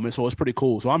 And so it's pretty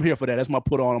cool. So I'm here for that. That's my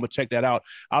put on. I'm gonna check that out.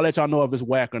 I'll let y'all know if it's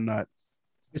whack or not.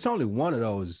 It's only one of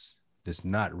those that's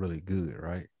not really good,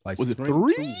 right? Like, was it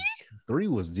 3? 3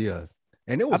 was, yeah.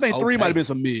 And it was, I think 3 might have been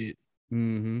some mid.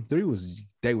 3 was,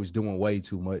 they was doing way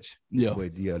too much. Yeah.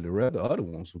 But yeah, the other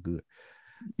ones were good.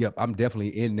 Yep, I'm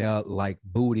definitely in there like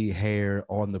booty hair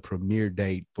on the premiere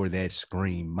date for that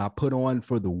Scream. My put on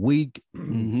for the week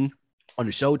on the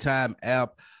Showtime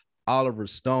app, Oliver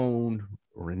Stone,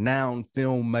 renowned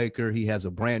filmmaker. He has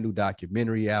a brand new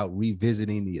documentary out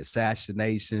revisiting the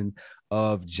assassination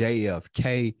of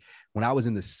JFK. When I was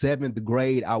in the 7th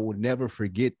grade, I will never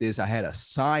forget this. I had a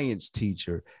science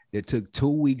teacher that took 2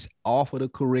 weeks off of the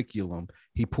curriculum.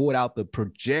 He pulled out the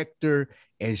projector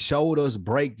and showed us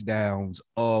breakdowns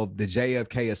of the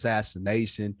JFK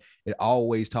assassination. It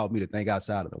always taught me to think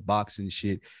outside of the box and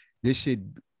shit. This shit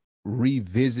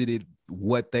revisited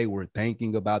what they were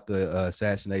thinking about the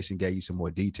assassination, gave you some more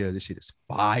details. This shit is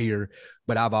fire,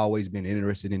 but I've always been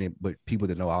interested in it. But people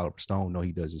that know Oliver Stone know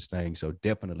he does his thing. So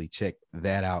definitely check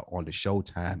that out on the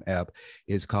Showtime app.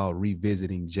 It's called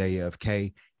Revisiting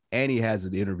JFK. And he has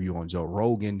an interview on Joe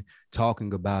Rogan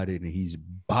talking about it. And he's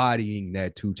bodying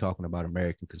that too, talking about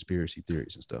American conspiracy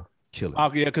theories and stuff. Killing.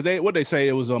 Oh, yeah, because they say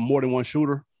it was a more than one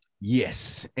shooter.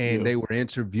 Yes, and they were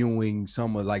interviewing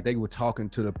someone, they were talking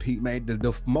to the people. Man,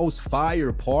 the most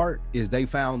fire part is they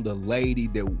found the lady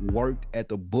that worked at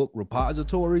the book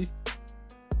repository,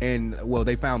 and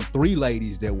they found 3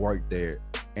 ladies that worked there,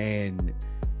 and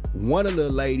one of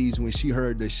the ladies, when she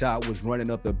heard the shot, was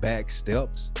running up the back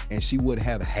steps, and she would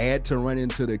have had to run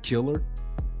into the killer,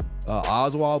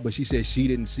 Oswald, but she said she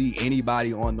didn't see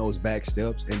anybody on those back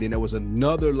steps. And then there was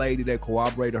another lady that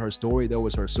corroborated her story. That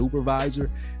was her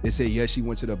supervisor. They said, yes, she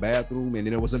went to the bathroom. And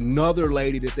then there was another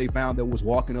lady that they found that was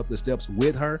walking up the steps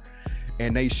with her.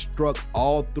 And they struck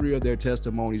all 3 of their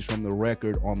testimonies from the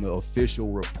record on the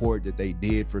official report that they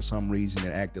did for some reason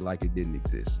and acted like it didn't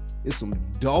exist. It's some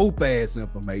dope ass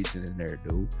information in there,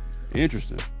 dude.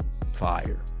 Interesting.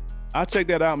 Fire. I'll check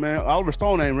that out, man. Oliver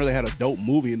Stone ain't really had a dope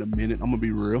movie in a minute. I'm gonna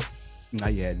be real.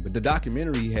 Not yet, but the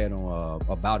documentary he had on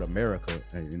about America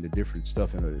and the different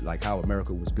stuff and like how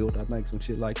America was built, I think some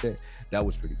shit like that. That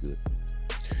was pretty good.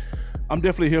 I'm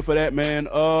definitely here for that, man.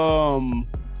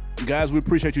 Guys, we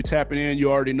appreciate you tapping in. You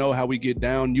already know how we get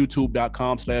down.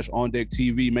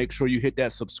 YouTube.com/OnDeckTV. Make sure you hit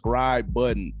that subscribe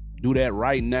button. Do that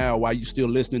right now while you're still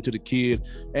listening to the kid.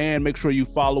 And make sure you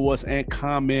follow us and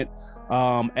comment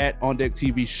at On Deck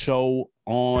TV Show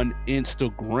on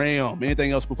Instagram.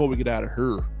 Anything else before we get out of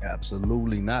here?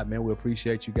 Absolutely not, man. We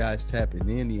appreciate you guys tapping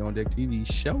in the On Deck TV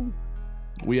Show.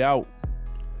 We out.